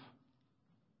enough.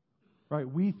 Right?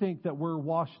 We think that we're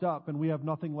washed up and we have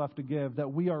nothing left to give,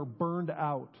 that we are burned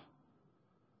out.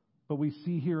 But we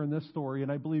see here in this story,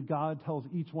 and I believe God tells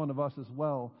each one of us as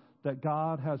well, that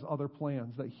God has other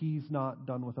plans, that He's not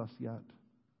done with us yet.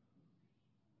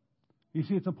 You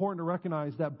see, it's important to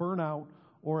recognize that burnout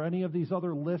or any of these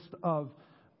other list of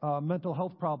mental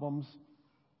health problems,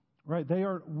 right?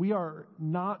 We are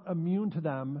not immune to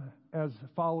them as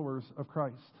followers of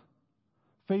Christ.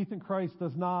 Faith in Christ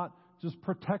does not just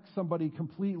protect somebody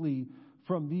completely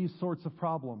from these sorts of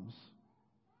problems.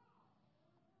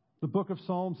 The book of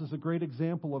Psalms is a great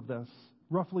example of this.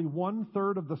 Roughly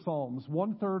 1/3 of the Psalms,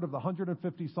 1/3 of the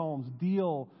 150 Psalms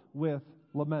deal with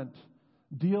lament,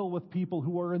 deal with people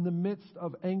who are in the midst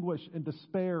of anguish and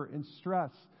despair and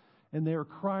stress, and they are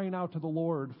crying out to the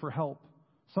Lord for help,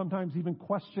 sometimes even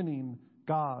questioning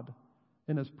God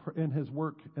in His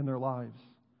work in their lives.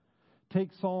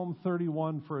 Take Psalm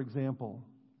 31, for example.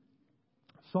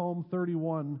 Psalm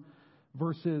 31,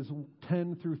 verses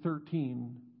 10 through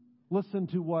 13. Listen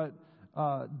to what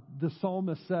the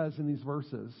psalmist says in these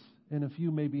verses, and if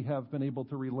you maybe have been able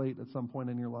to relate at some point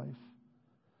in your life.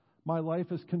 My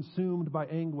life is consumed by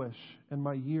anguish, and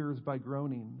my years by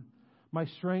groaning. My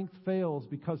strength fails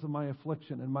because of my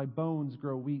affliction, and my bones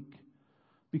grow weak.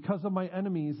 Because of my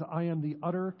enemies, I am the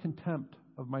utter contempt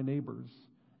of my neighbors,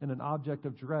 and an object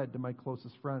of dread to my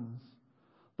closest friends.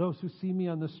 Those who see me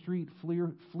on the street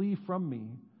flee from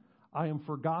me. I am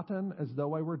forgotten as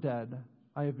though I were dead.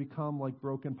 I have become like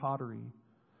broken pottery.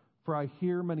 For I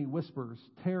hear many whispers,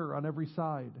 terror on every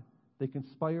side. They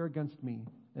conspire against me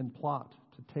and plot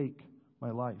to take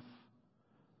my life.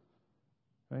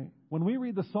 Right? When we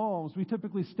read the Psalms, we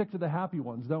typically stick to the happy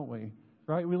ones, don't we?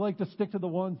 Right? We like to stick to the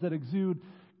ones that exude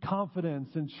confidence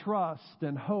and trust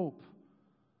and hope.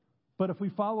 But if we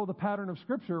follow the pattern of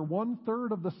Scripture,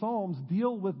 1/3 of the Psalms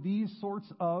deal with these sorts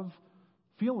of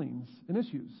feelings and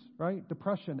issues, right?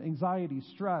 Depression, anxiety,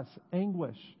 stress,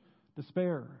 anguish,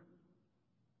 despair,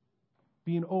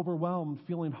 being overwhelmed,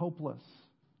 feeling hopeless.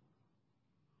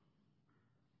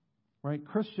 Right?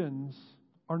 Christians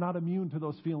are not immune to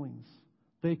those feelings.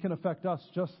 They can affect us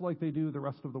just like they do the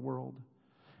rest of the world.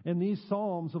 And these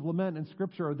psalms of lament in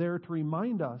Scripture are there to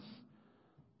remind us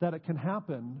that it can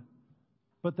happen,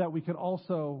 but that we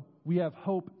have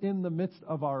hope in the midst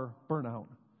of our burnout.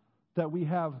 That we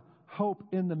have hope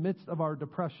in the midst of our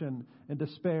depression and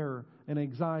despair and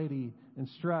anxiety and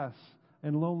stress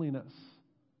and loneliness.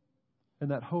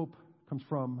 And that hope comes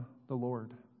from the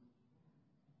Lord.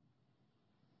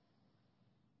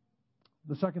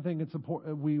 The second thing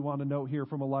we want to note here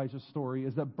from Elijah's story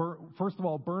is that, first of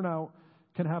all, burnout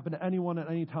can happen to anyone at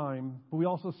any time. But we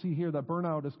also see here that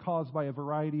burnout is caused by a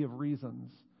variety of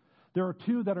reasons. There are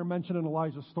two that are mentioned in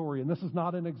Elijah's story, and this is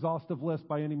not an exhaustive list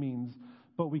by any means,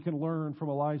 but we can learn from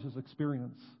Elijah's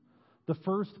experience. The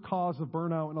first cause of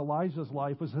burnout in Elijah's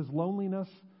life was his loneliness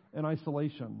and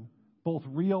isolation, both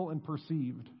real and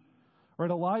perceived.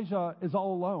 Right? Elijah is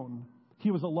all alone.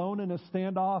 He was alone in his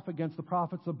standoff against the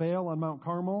prophets of Baal on Mount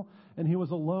Carmel, and he was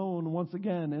alone once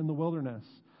again in the wilderness.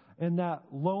 And that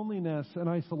loneliness and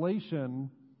isolation,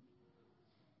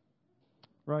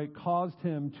 right, caused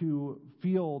him to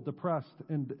feel depressed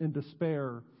and in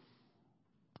despair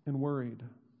and worried.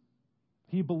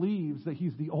 He believes that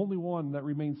he's the only one that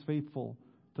remains faithful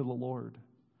to the Lord.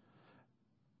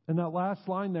 And that last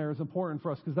line there is important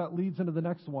for us because that leads into the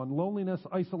next one. Loneliness,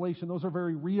 isolation, those are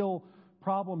very real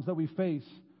problems that we face.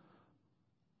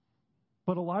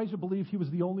 But Elijah believed he was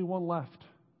the only one left.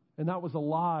 And that was a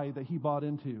lie that he bought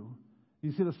into.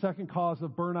 You see, the second cause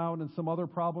of burnout and some other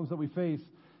problems that we face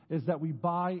is that we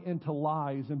buy into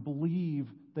lies and believe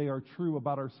they are true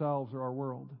about ourselves or our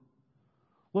world.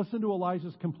 Listen to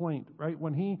Elijah's complaint, right?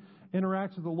 When he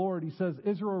interacts with the Lord, he says,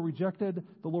 Israel rejected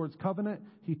the Lord's covenant.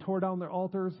 He tore down their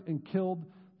altars and killed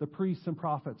the priests and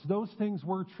prophets. Those things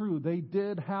were true. They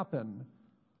did happen.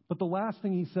 But the last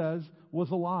thing he says was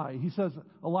a lie. He says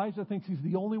Elijah thinks he's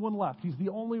the only one left. He's the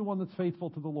only one that's faithful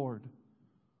to the Lord.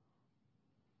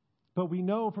 But we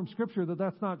know from Scripture that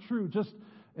that's not true. Just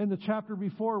in the chapter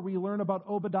before, we learn about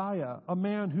Obadiah, a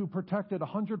man who protected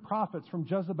 100 prophets from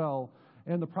Jezebel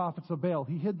and the prophets of Baal.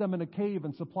 He hid them in a cave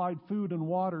and supplied food and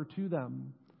water to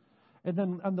them. And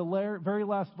then on the very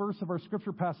last verse of our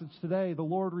Scripture passage today, the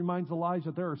Lord reminds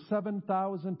Elijah there are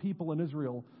 7,000 people in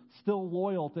Israel still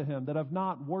loyal to him that have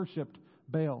not worshipped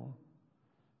Baal.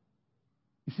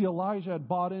 You see, Elijah had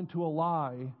bought into a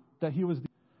lie that he was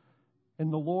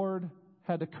and the Lord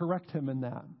had to correct him in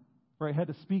that, right? Had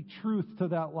to speak truth to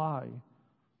that lie.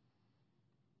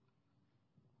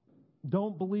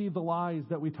 Don't believe the lies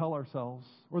that we tell ourselves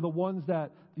or the ones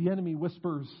that the enemy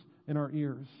whispers in our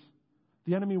ears.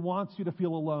 The enemy wants you to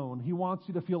feel alone. He wants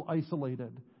you to feel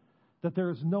isolated. That there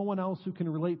is no one else who can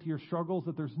relate to your struggles.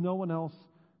 That there's no one else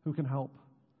who can help.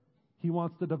 He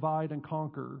wants to divide and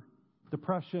conquer.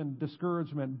 Depression,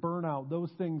 discouragement, burnout, those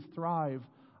things thrive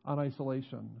on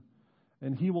isolation.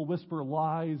 And he will whisper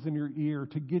lies in your ear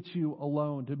to get you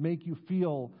alone, to make you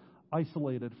feel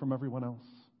isolated from everyone else.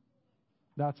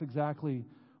 That's exactly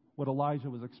what Elijah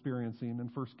was experiencing in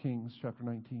 1 Kings chapter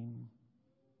 19.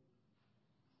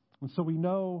 And so we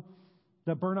know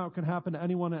that burnout can happen to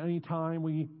anyone at any time.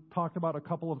 We talked about a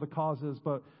couple of the causes,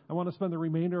 but I want to spend the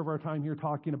remainder of our time here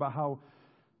talking about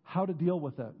how to deal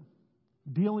with it.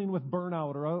 Dealing with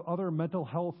burnout or other mental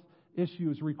health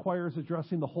issues requires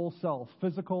addressing the whole self,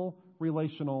 physical,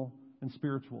 relational, and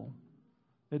spiritual.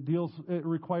 It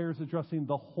requires addressing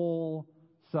the whole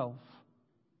self.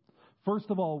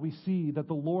 First of all, we see that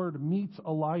the Lord meets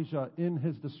Elijah in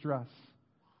his distress.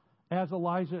 As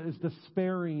Elijah is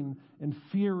despairing and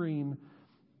fearing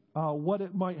what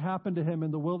it might happen to him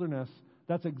in the wilderness,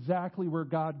 that's exactly where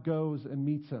God goes and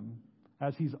meets him,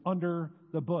 as he's under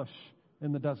the bush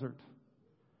in the desert.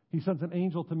 He sends an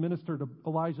angel to minister to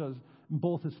Elijah's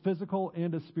both his physical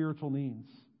and his spiritual needs.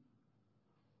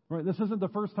 Right? This isn't the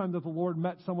first time that the Lord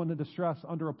met someone in distress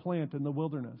under a plant in the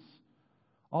wilderness.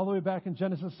 All the way back in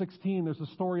Genesis 16, there's a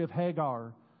story of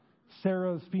Hagar,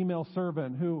 Sarah's female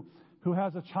servant, who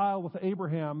has a child with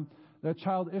Abraham, that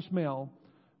child Ishmael,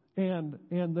 and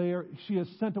she is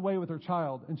sent away with her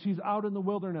child, and she's out in the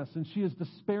wilderness, and she is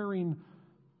despairing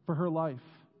for her life.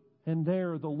 And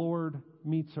there the Lord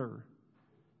meets her.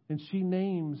 And she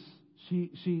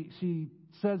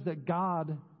says that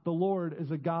God, the Lord, is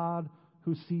a God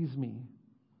who sees me.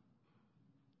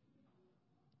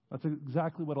 That's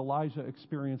exactly what Elijah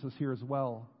experiences here as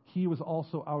well. He was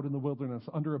also out in the wilderness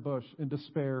under a bush in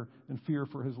despair and fear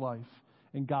for his life.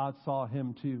 And God saw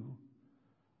him too.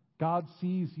 God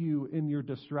sees you in your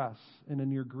distress and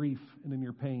in your grief and in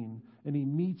your pain. And he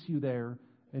meets you there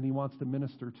and he wants to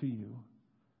minister to you.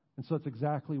 And so that's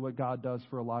exactly what God does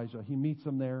for Elijah. He meets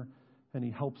him there and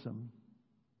he helps him.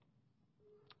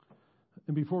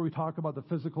 And before we talk about the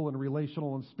physical and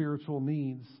relational and spiritual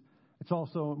needs, it's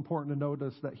also important to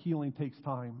notice that healing takes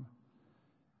time.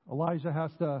 Elijah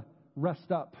has to rest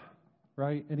up,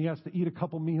 right? And he has to eat a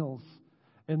couple meals.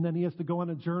 And then he has to go on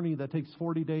a journey that takes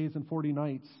 40 days and 40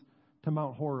 nights to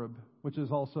Mount Horeb, which is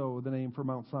also the name for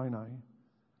Mount Sinai.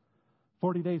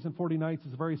 40 days and 40 nights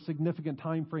is a very significant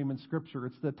time frame in Scripture.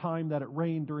 It's the time that it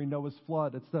rained during Noah's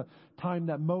flood. It's the time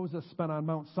that Moses spent on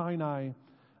Mount Sinai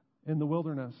in the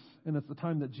wilderness. And it's the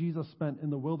time that Jesus spent in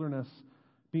the wilderness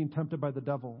being tempted by the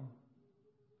devil.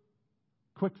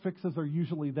 Quick fixes are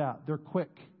usually that. They're quick.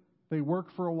 They work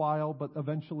for a while, but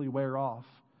eventually wear off.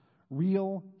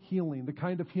 Real healing, the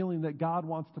kind of healing that God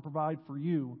wants to provide for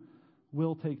you,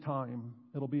 will take time.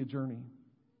 It'll be a journey.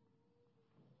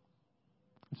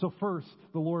 So first,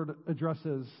 the Lord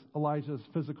addresses Elijah's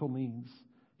physical needs.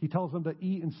 He tells him to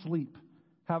eat and sleep,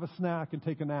 have a snack and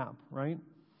take a nap, right?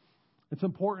 It's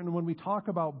important when we talk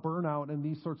about burnout and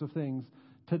these sorts of things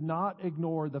to not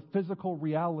ignore the physical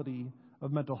reality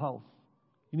of mental health.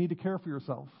 You need to care for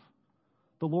yourself.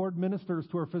 The Lord ministers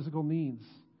to our physical needs.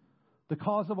 The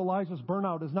cause of Elijah's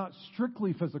burnout is not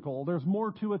strictly physical. There's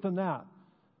more to it than that.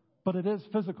 But it is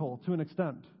physical to an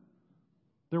extent.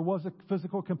 There was a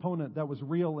physical component that was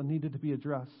real and needed to be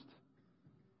addressed.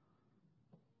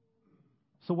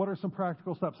 So what are some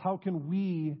practical steps? How can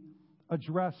we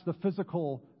address the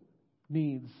physical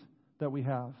needs that we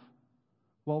have?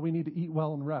 Well, we need to eat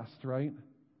well and rest, right?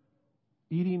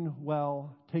 Eating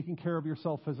well, taking care of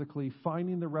yourself physically,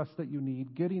 finding the rest that you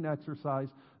need, getting exercise.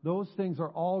 Those things are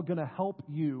all going to help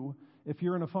you if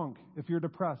you're in a funk, if you're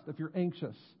depressed, if you're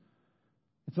anxious.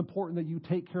 It's important that you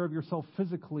take care of yourself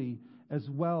physically as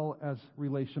well as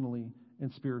relationally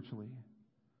and spiritually.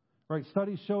 Right?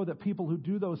 Studies show that people who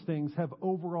do those things have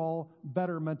overall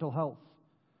better mental health.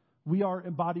 We are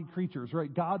embodied creatures,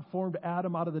 right? God formed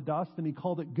Adam out of the dust and he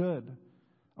called it good.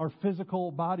 Our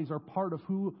physical bodies are part of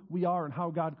who we are and how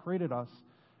God created us,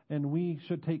 and we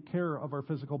should take care of our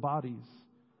physical bodies.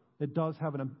 It does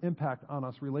have an impact on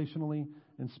us relationally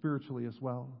and spiritually as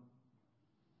well.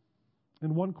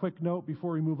 And one quick note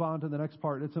before we move on to the next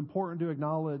part, it's important to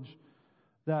acknowledge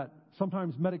that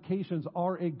sometimes medications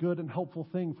are a good and helpful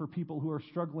thing for people who are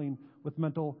struggling with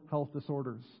mental health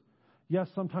disorders. Yes,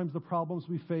 sometimes the problems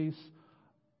we face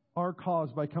are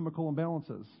caused by chemical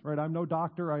imbalances, right? I'm no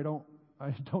doctor. I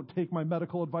don't take my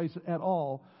medical advice at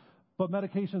all, but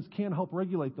medications can help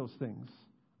regulate those things,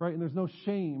 right? And there's no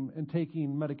shame in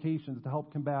taking medications to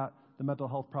help combat the mental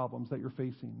health problems that you're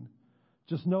facing.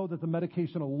 Just know that the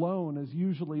medication alone is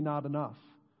usually not enough.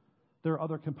 There are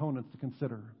other components to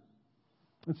consider.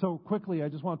 And so quickly, I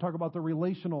just want to talk about the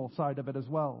relational side of it as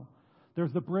well.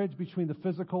 There's the bridge between the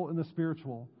physical and the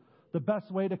spiritual. The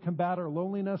best way to combat our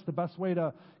loneliness, the best way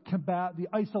to combat the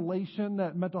isolation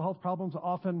that mental health problems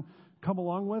often come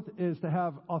along with is to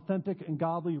have authentic and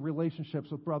godly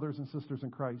relationships with brothers and sisters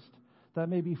in Christ. That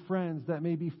may be friends, that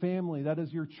may be family, that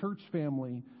is your church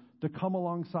family to come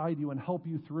alongside you and help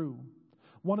you through.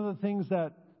 One of the things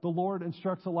that the Lord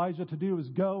instructs Elijah to do is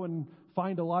go and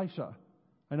find Elisha.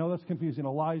 I know that's confusing.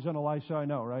 Elijah and Elisha, I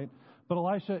know, right? But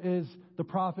Elisha is the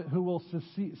prophet who will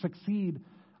succeed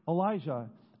Elijah.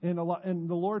 And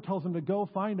the Lord tells him to go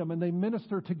find him, and they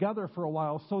minister together for a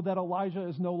while so that Elijah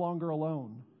is no longer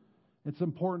alone. It's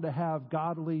important to have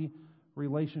godly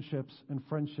relationships and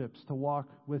friendships to walk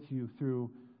with you through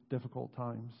difficult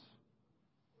times.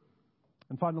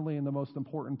 And finally, and the most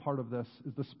important part of this,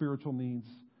 is the spiritual needs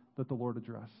that the Lord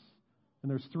addresses.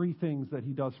 And there's three things that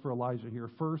he does for Elijah here.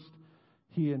 First,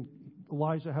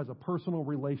 Elijah has a personal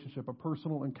relationship, a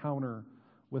personal encounter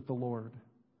with the Lord.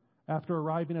 After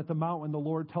arriving at the mountain, the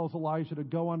Lord tells Elijah to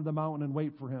go onto the mountain and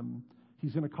wait for him.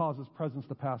 He's going to cause his presence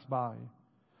to pass by.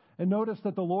 And notice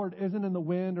that the Lord isn't in the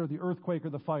wind or the earthquake or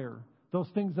the fire, those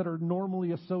things that are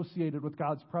normally associated with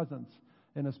God's presence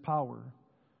and his power.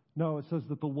 No, it says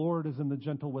that the Lord is in the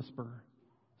gentle whisper.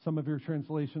 Some of your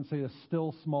translations say a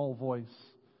still small voice.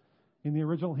 In the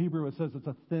original Hebrew, it says it's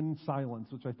a thin silence,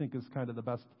 which I think is kind of the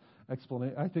best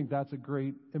explanation. I think that's a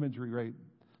great imagery, right?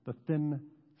 The thin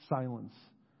silence.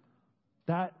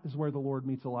 That is where the Lord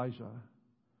meets Elijah.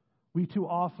 We too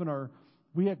often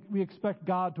we expect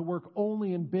God to work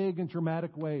only in big and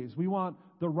dramatic ways. We want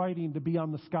the writing to be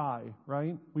on the sky,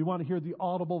 right? We want to hear the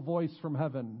audible voice from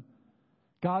heaven.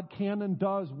 God can and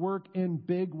does work in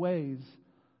big ways,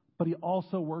 but he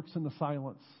also works in the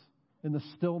silence, in the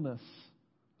stillness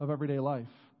of everyday life.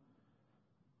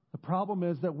 The problem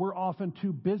is that we're often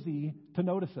too busy to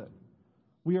notice it.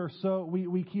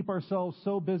 We keep ourselves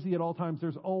so busy at all times.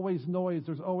 There's always noise.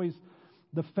 There's always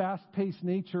the fast-paced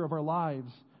nature of our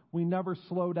lives. We never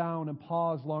slow down and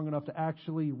pause long enough to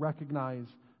actually recognize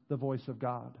the voice of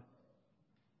God.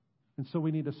 And so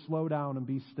we need to slow down and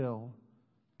be still.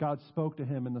 God spoke to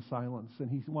him in the silence, and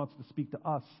he wants to speak to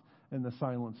us in the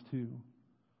silence too.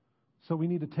 So we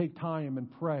need to take time and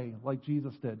pray like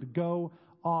Jesus did, to go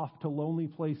off to lonely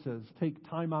places, take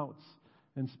time outs,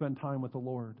 and spend time with the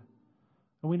Lord.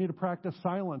 And we need to practice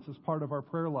silence as part of our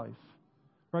prayer life.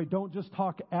 Right? Don't just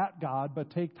talk at God, but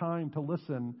take time to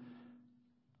listen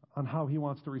on how he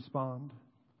wants to respond.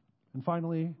 And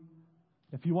finally,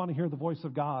 if you want to hear the voice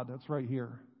of God, that's right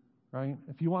here. Right?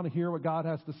 If you want to hear what God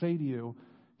has to say to you,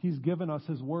 he's given us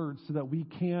his words so that we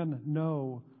can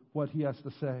know what he has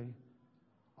to say.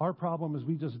 Our problem is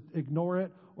we just ignore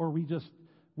it, or we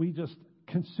just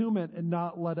consume it and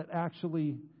not let it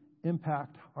actually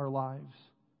impact our lives.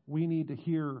 We need to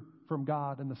hear from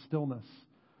God in the stillness.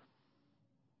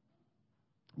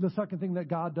 The second thing that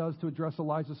God does to address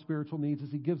Elijah's spiritual needs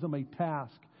is he gives him a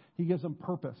task. He gives him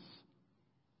purpose.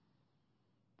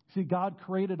 See, God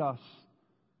created us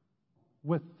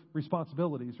with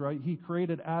responsibilities, right? He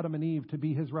created Adam and Eve to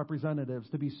be his representatives,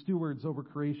 to be stewards over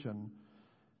creation.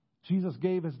 Jesus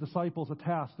gave his disciples a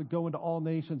task to go into all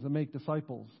nations and make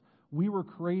disciples. We were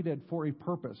created for a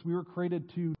purpose. We were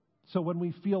created to... So when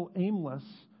we feel aimless,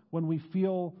 when we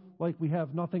feel like we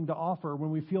have nothing to offer,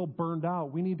 when we feel burned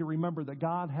out, we need to remember that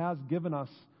God has given us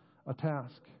a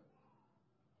task.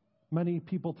 Many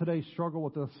people today struggle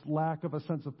with this lack of a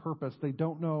sense of purpose. They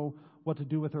don't know what to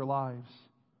do with their lives.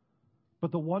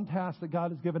 But the one task that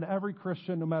God has given every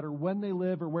Christian, no matter when they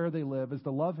live or where they live, is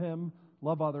to love him,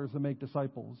 love others, and make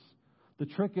disciples. The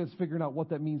trick is figuring out what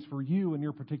that means for you in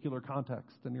your particular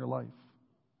context in your life.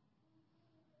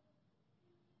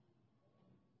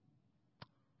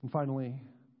 And finally,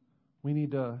 we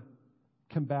need to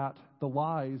combat the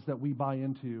lies that we buy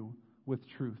into with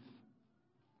truth.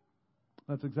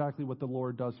 That's exactly what the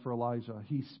Lord does for Elijah.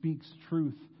 He speaks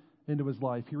truth into his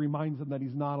life. He reminds him that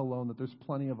he's not alone, that there's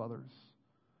plenty of others.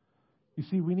 You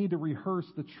see, we need to rehearse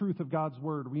the truth of God's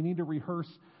word. We need to rehearse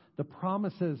the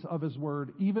promises of his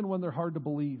word, even when they're hard to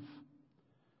believe.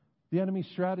 The enemy's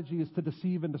strategy is to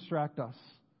deceive and distract us.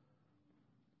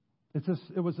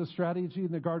 It was a strategy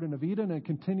in the Garden of Eden, and it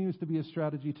continues to be a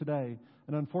strategy today.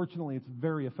 And unfortunately, it's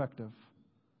very effective.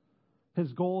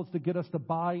 His goal is to get us to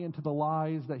buy into the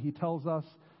lies that he tells us.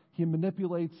 He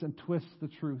manipulates and twists the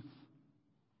truth.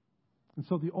 And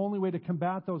so the only way to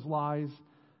combat those lies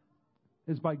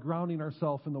is by grounding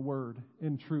ourselves in the Word,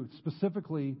 in truth.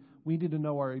 Specifically, we need to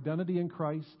know our identity in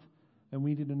Christ, and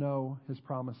we need to know his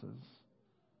promises.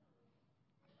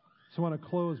 So I want to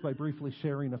close by briefly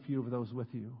sharing a few of those with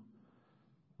you.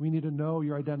 We need to know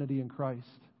your identity in Christ,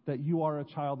 that you are a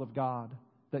child of God,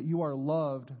 that you are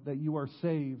loved, that you are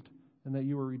saved, and that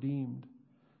you are redeemed,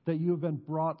 that you have been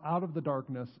brought out of the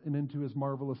darkness and into his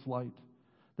marvelous light,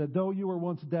 that though you were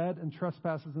once dead in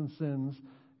trespasses and sins,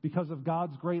 because of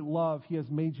God's great love, he has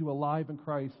made you alive in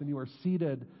Christ, and you are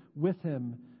seated with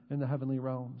him in the heavenly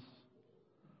realms.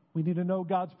 We need to know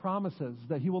God's promises,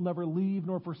 that he will never leave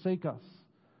nor forsake us.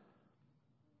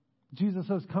 Jesus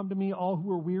says, "Come to me, all who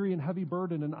are weary and heavy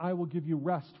burdened, and I will give you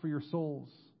rest for your souls."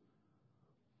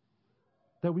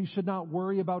 That we should not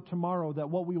worry about tomorrow, that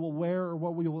what we will wear or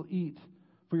what we will eat.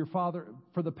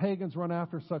 For the pagans run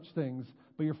after such things,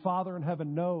 but your Father in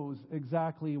heaven knows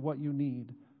exactly what you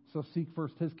need. So seek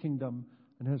first his kingdom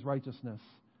and his righteousness,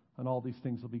 and all these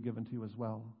things will be given to you as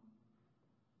well.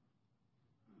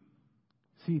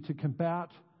 See, to combat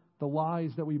the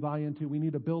lies that we buy into, we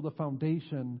need to build a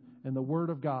foundation in the Word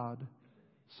of God,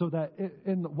 so that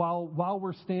while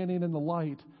we're standing in the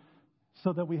light,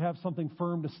 so that we have something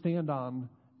firm to stand on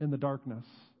in the darkness.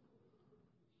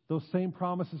 Those same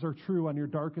promises are true on your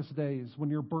darkest days, when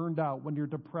you're burned out, when you're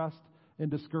depressed and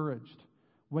discouraged,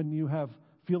 when you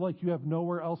feel like you have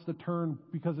nowhere else to turn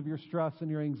because of your stress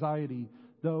and your anxiety.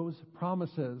 Those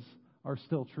promises are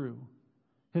still true.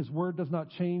 His word does not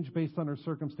change based on our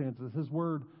circumstances. His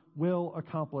word will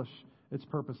accomplish its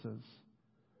purposes.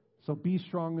 So be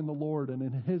strong in the Lord and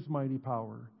in his mighty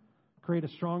power. Create a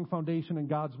strong foundation in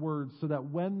God's word, so that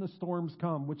when the storms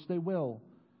come, which they will,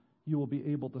 you will be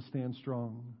able to stand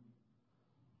strong.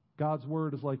 God's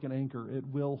word is like an anchor. It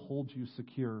will hold you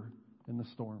secure in the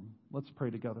storm. Let's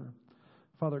pray together.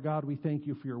 Father God, we thank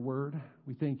you for your word.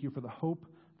 We thank you for the hope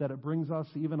that it brings us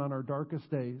even on our darkest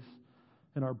days,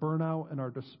 in our burnout, in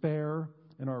our despair,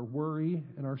 in our worry,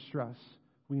 and our stress.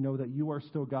 We know that you are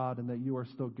still God and that you are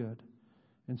still good.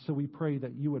 And so we pray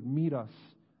that you would meet us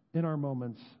in our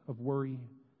moments of worry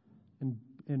and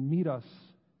meet us,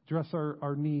 address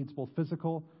our needs, both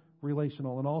physical,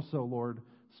 relational, and also, Lord,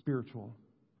 spiritual.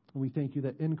 And we thank you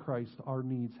that in Christ our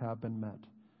needs have been met.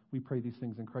 We pray these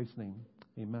things in Christ's name.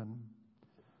 Amen.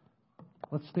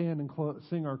 Let's stand and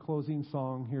sing our closing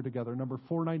song here together. Number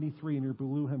 493 in your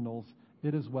blue hymnals,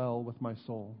 It Is Well With My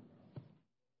Soul.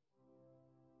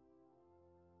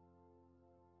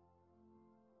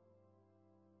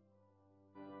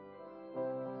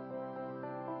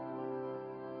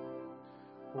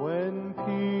 When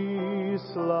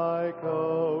peace like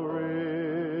a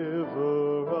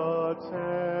river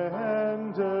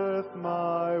attendeth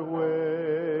my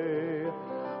way,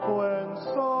 when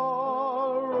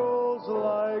sorrows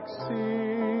like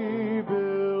sea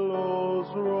billows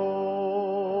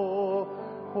roll,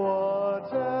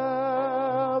 whatever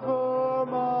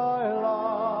my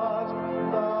lot,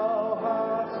 thou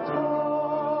hast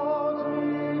taught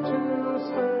me to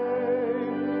say,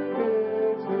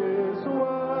 it is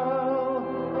well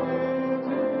with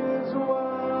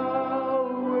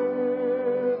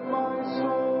my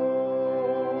soul.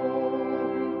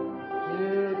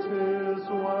 It is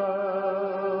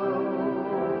well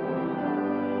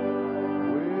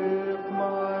with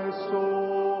my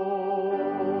soul.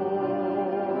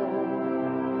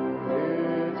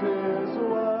 It is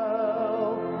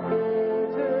well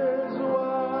with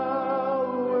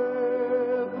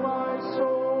my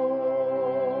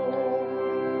soul.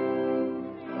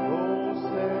 Though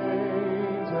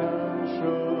Satan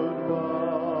should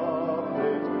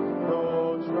buffet,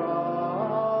 though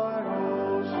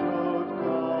trials should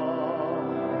come,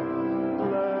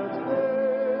 let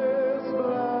this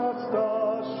blessed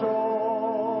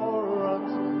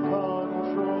assurance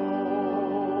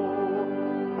control,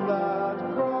 that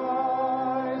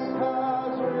Christ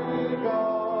has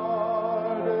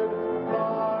regarded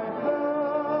my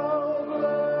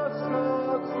helpless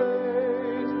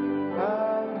estate,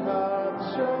 and hath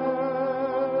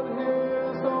shed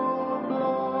his own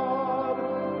blood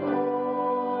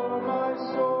for my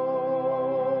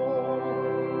soul.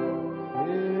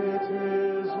 It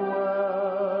is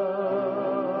well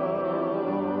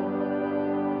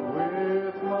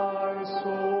with my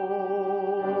soul.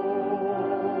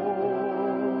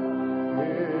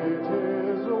 It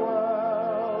is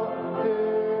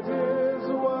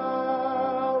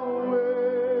well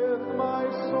with my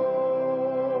soul.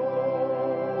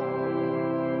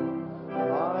 I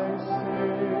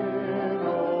sing,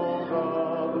 oh, the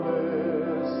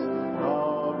bliss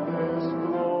of this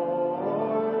glorious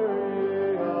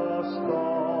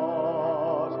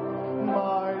thought.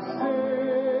 My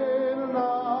sin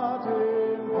not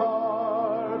in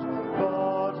part,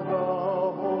 but the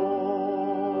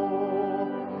whole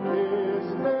is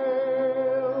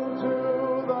nailed to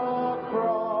the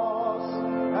cross,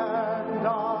 and I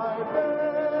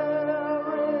bear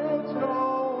it no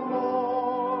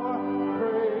more.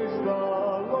 Praise the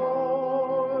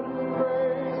Lord,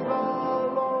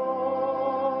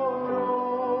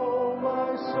 oh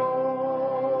my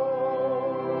soul.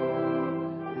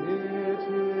 It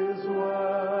is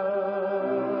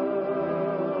well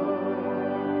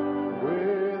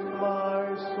with my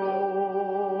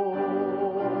soul.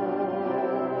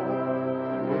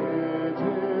 It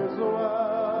is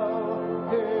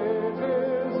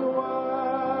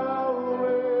well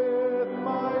with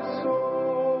my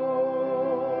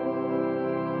soul.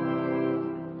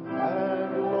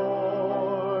 And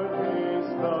Lord, is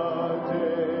the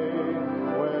day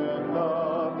when the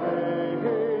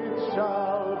faith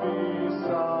shall be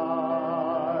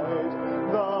sight,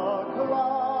 the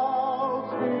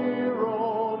clouds be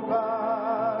rolled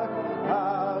back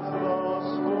as the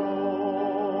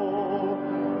scroll,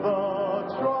 the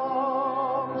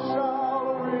trump shall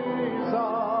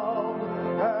resound,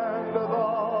 and the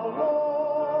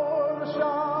Lord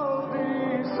shall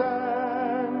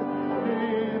descend.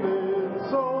 Even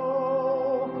so,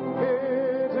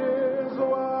 it is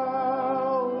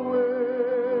well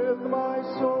with my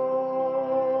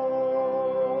soul.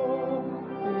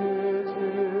 It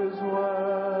is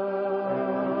well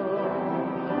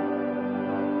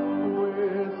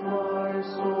with my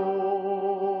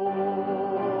soul.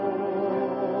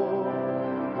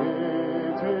 It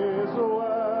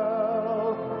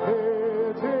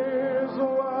is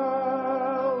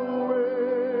well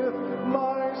with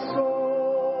my soul.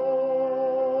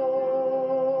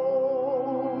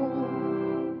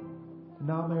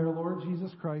 Now may our Lord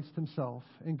Jesus Christ himself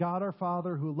and God our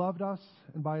Father, who loved us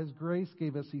and by his grace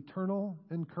gave us eternal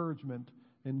encouragement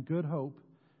and good hope,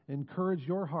 encourage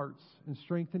your hearts and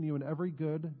strengthen you in every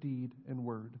good deed and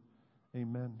word.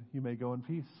 Amen. You may go in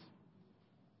peace.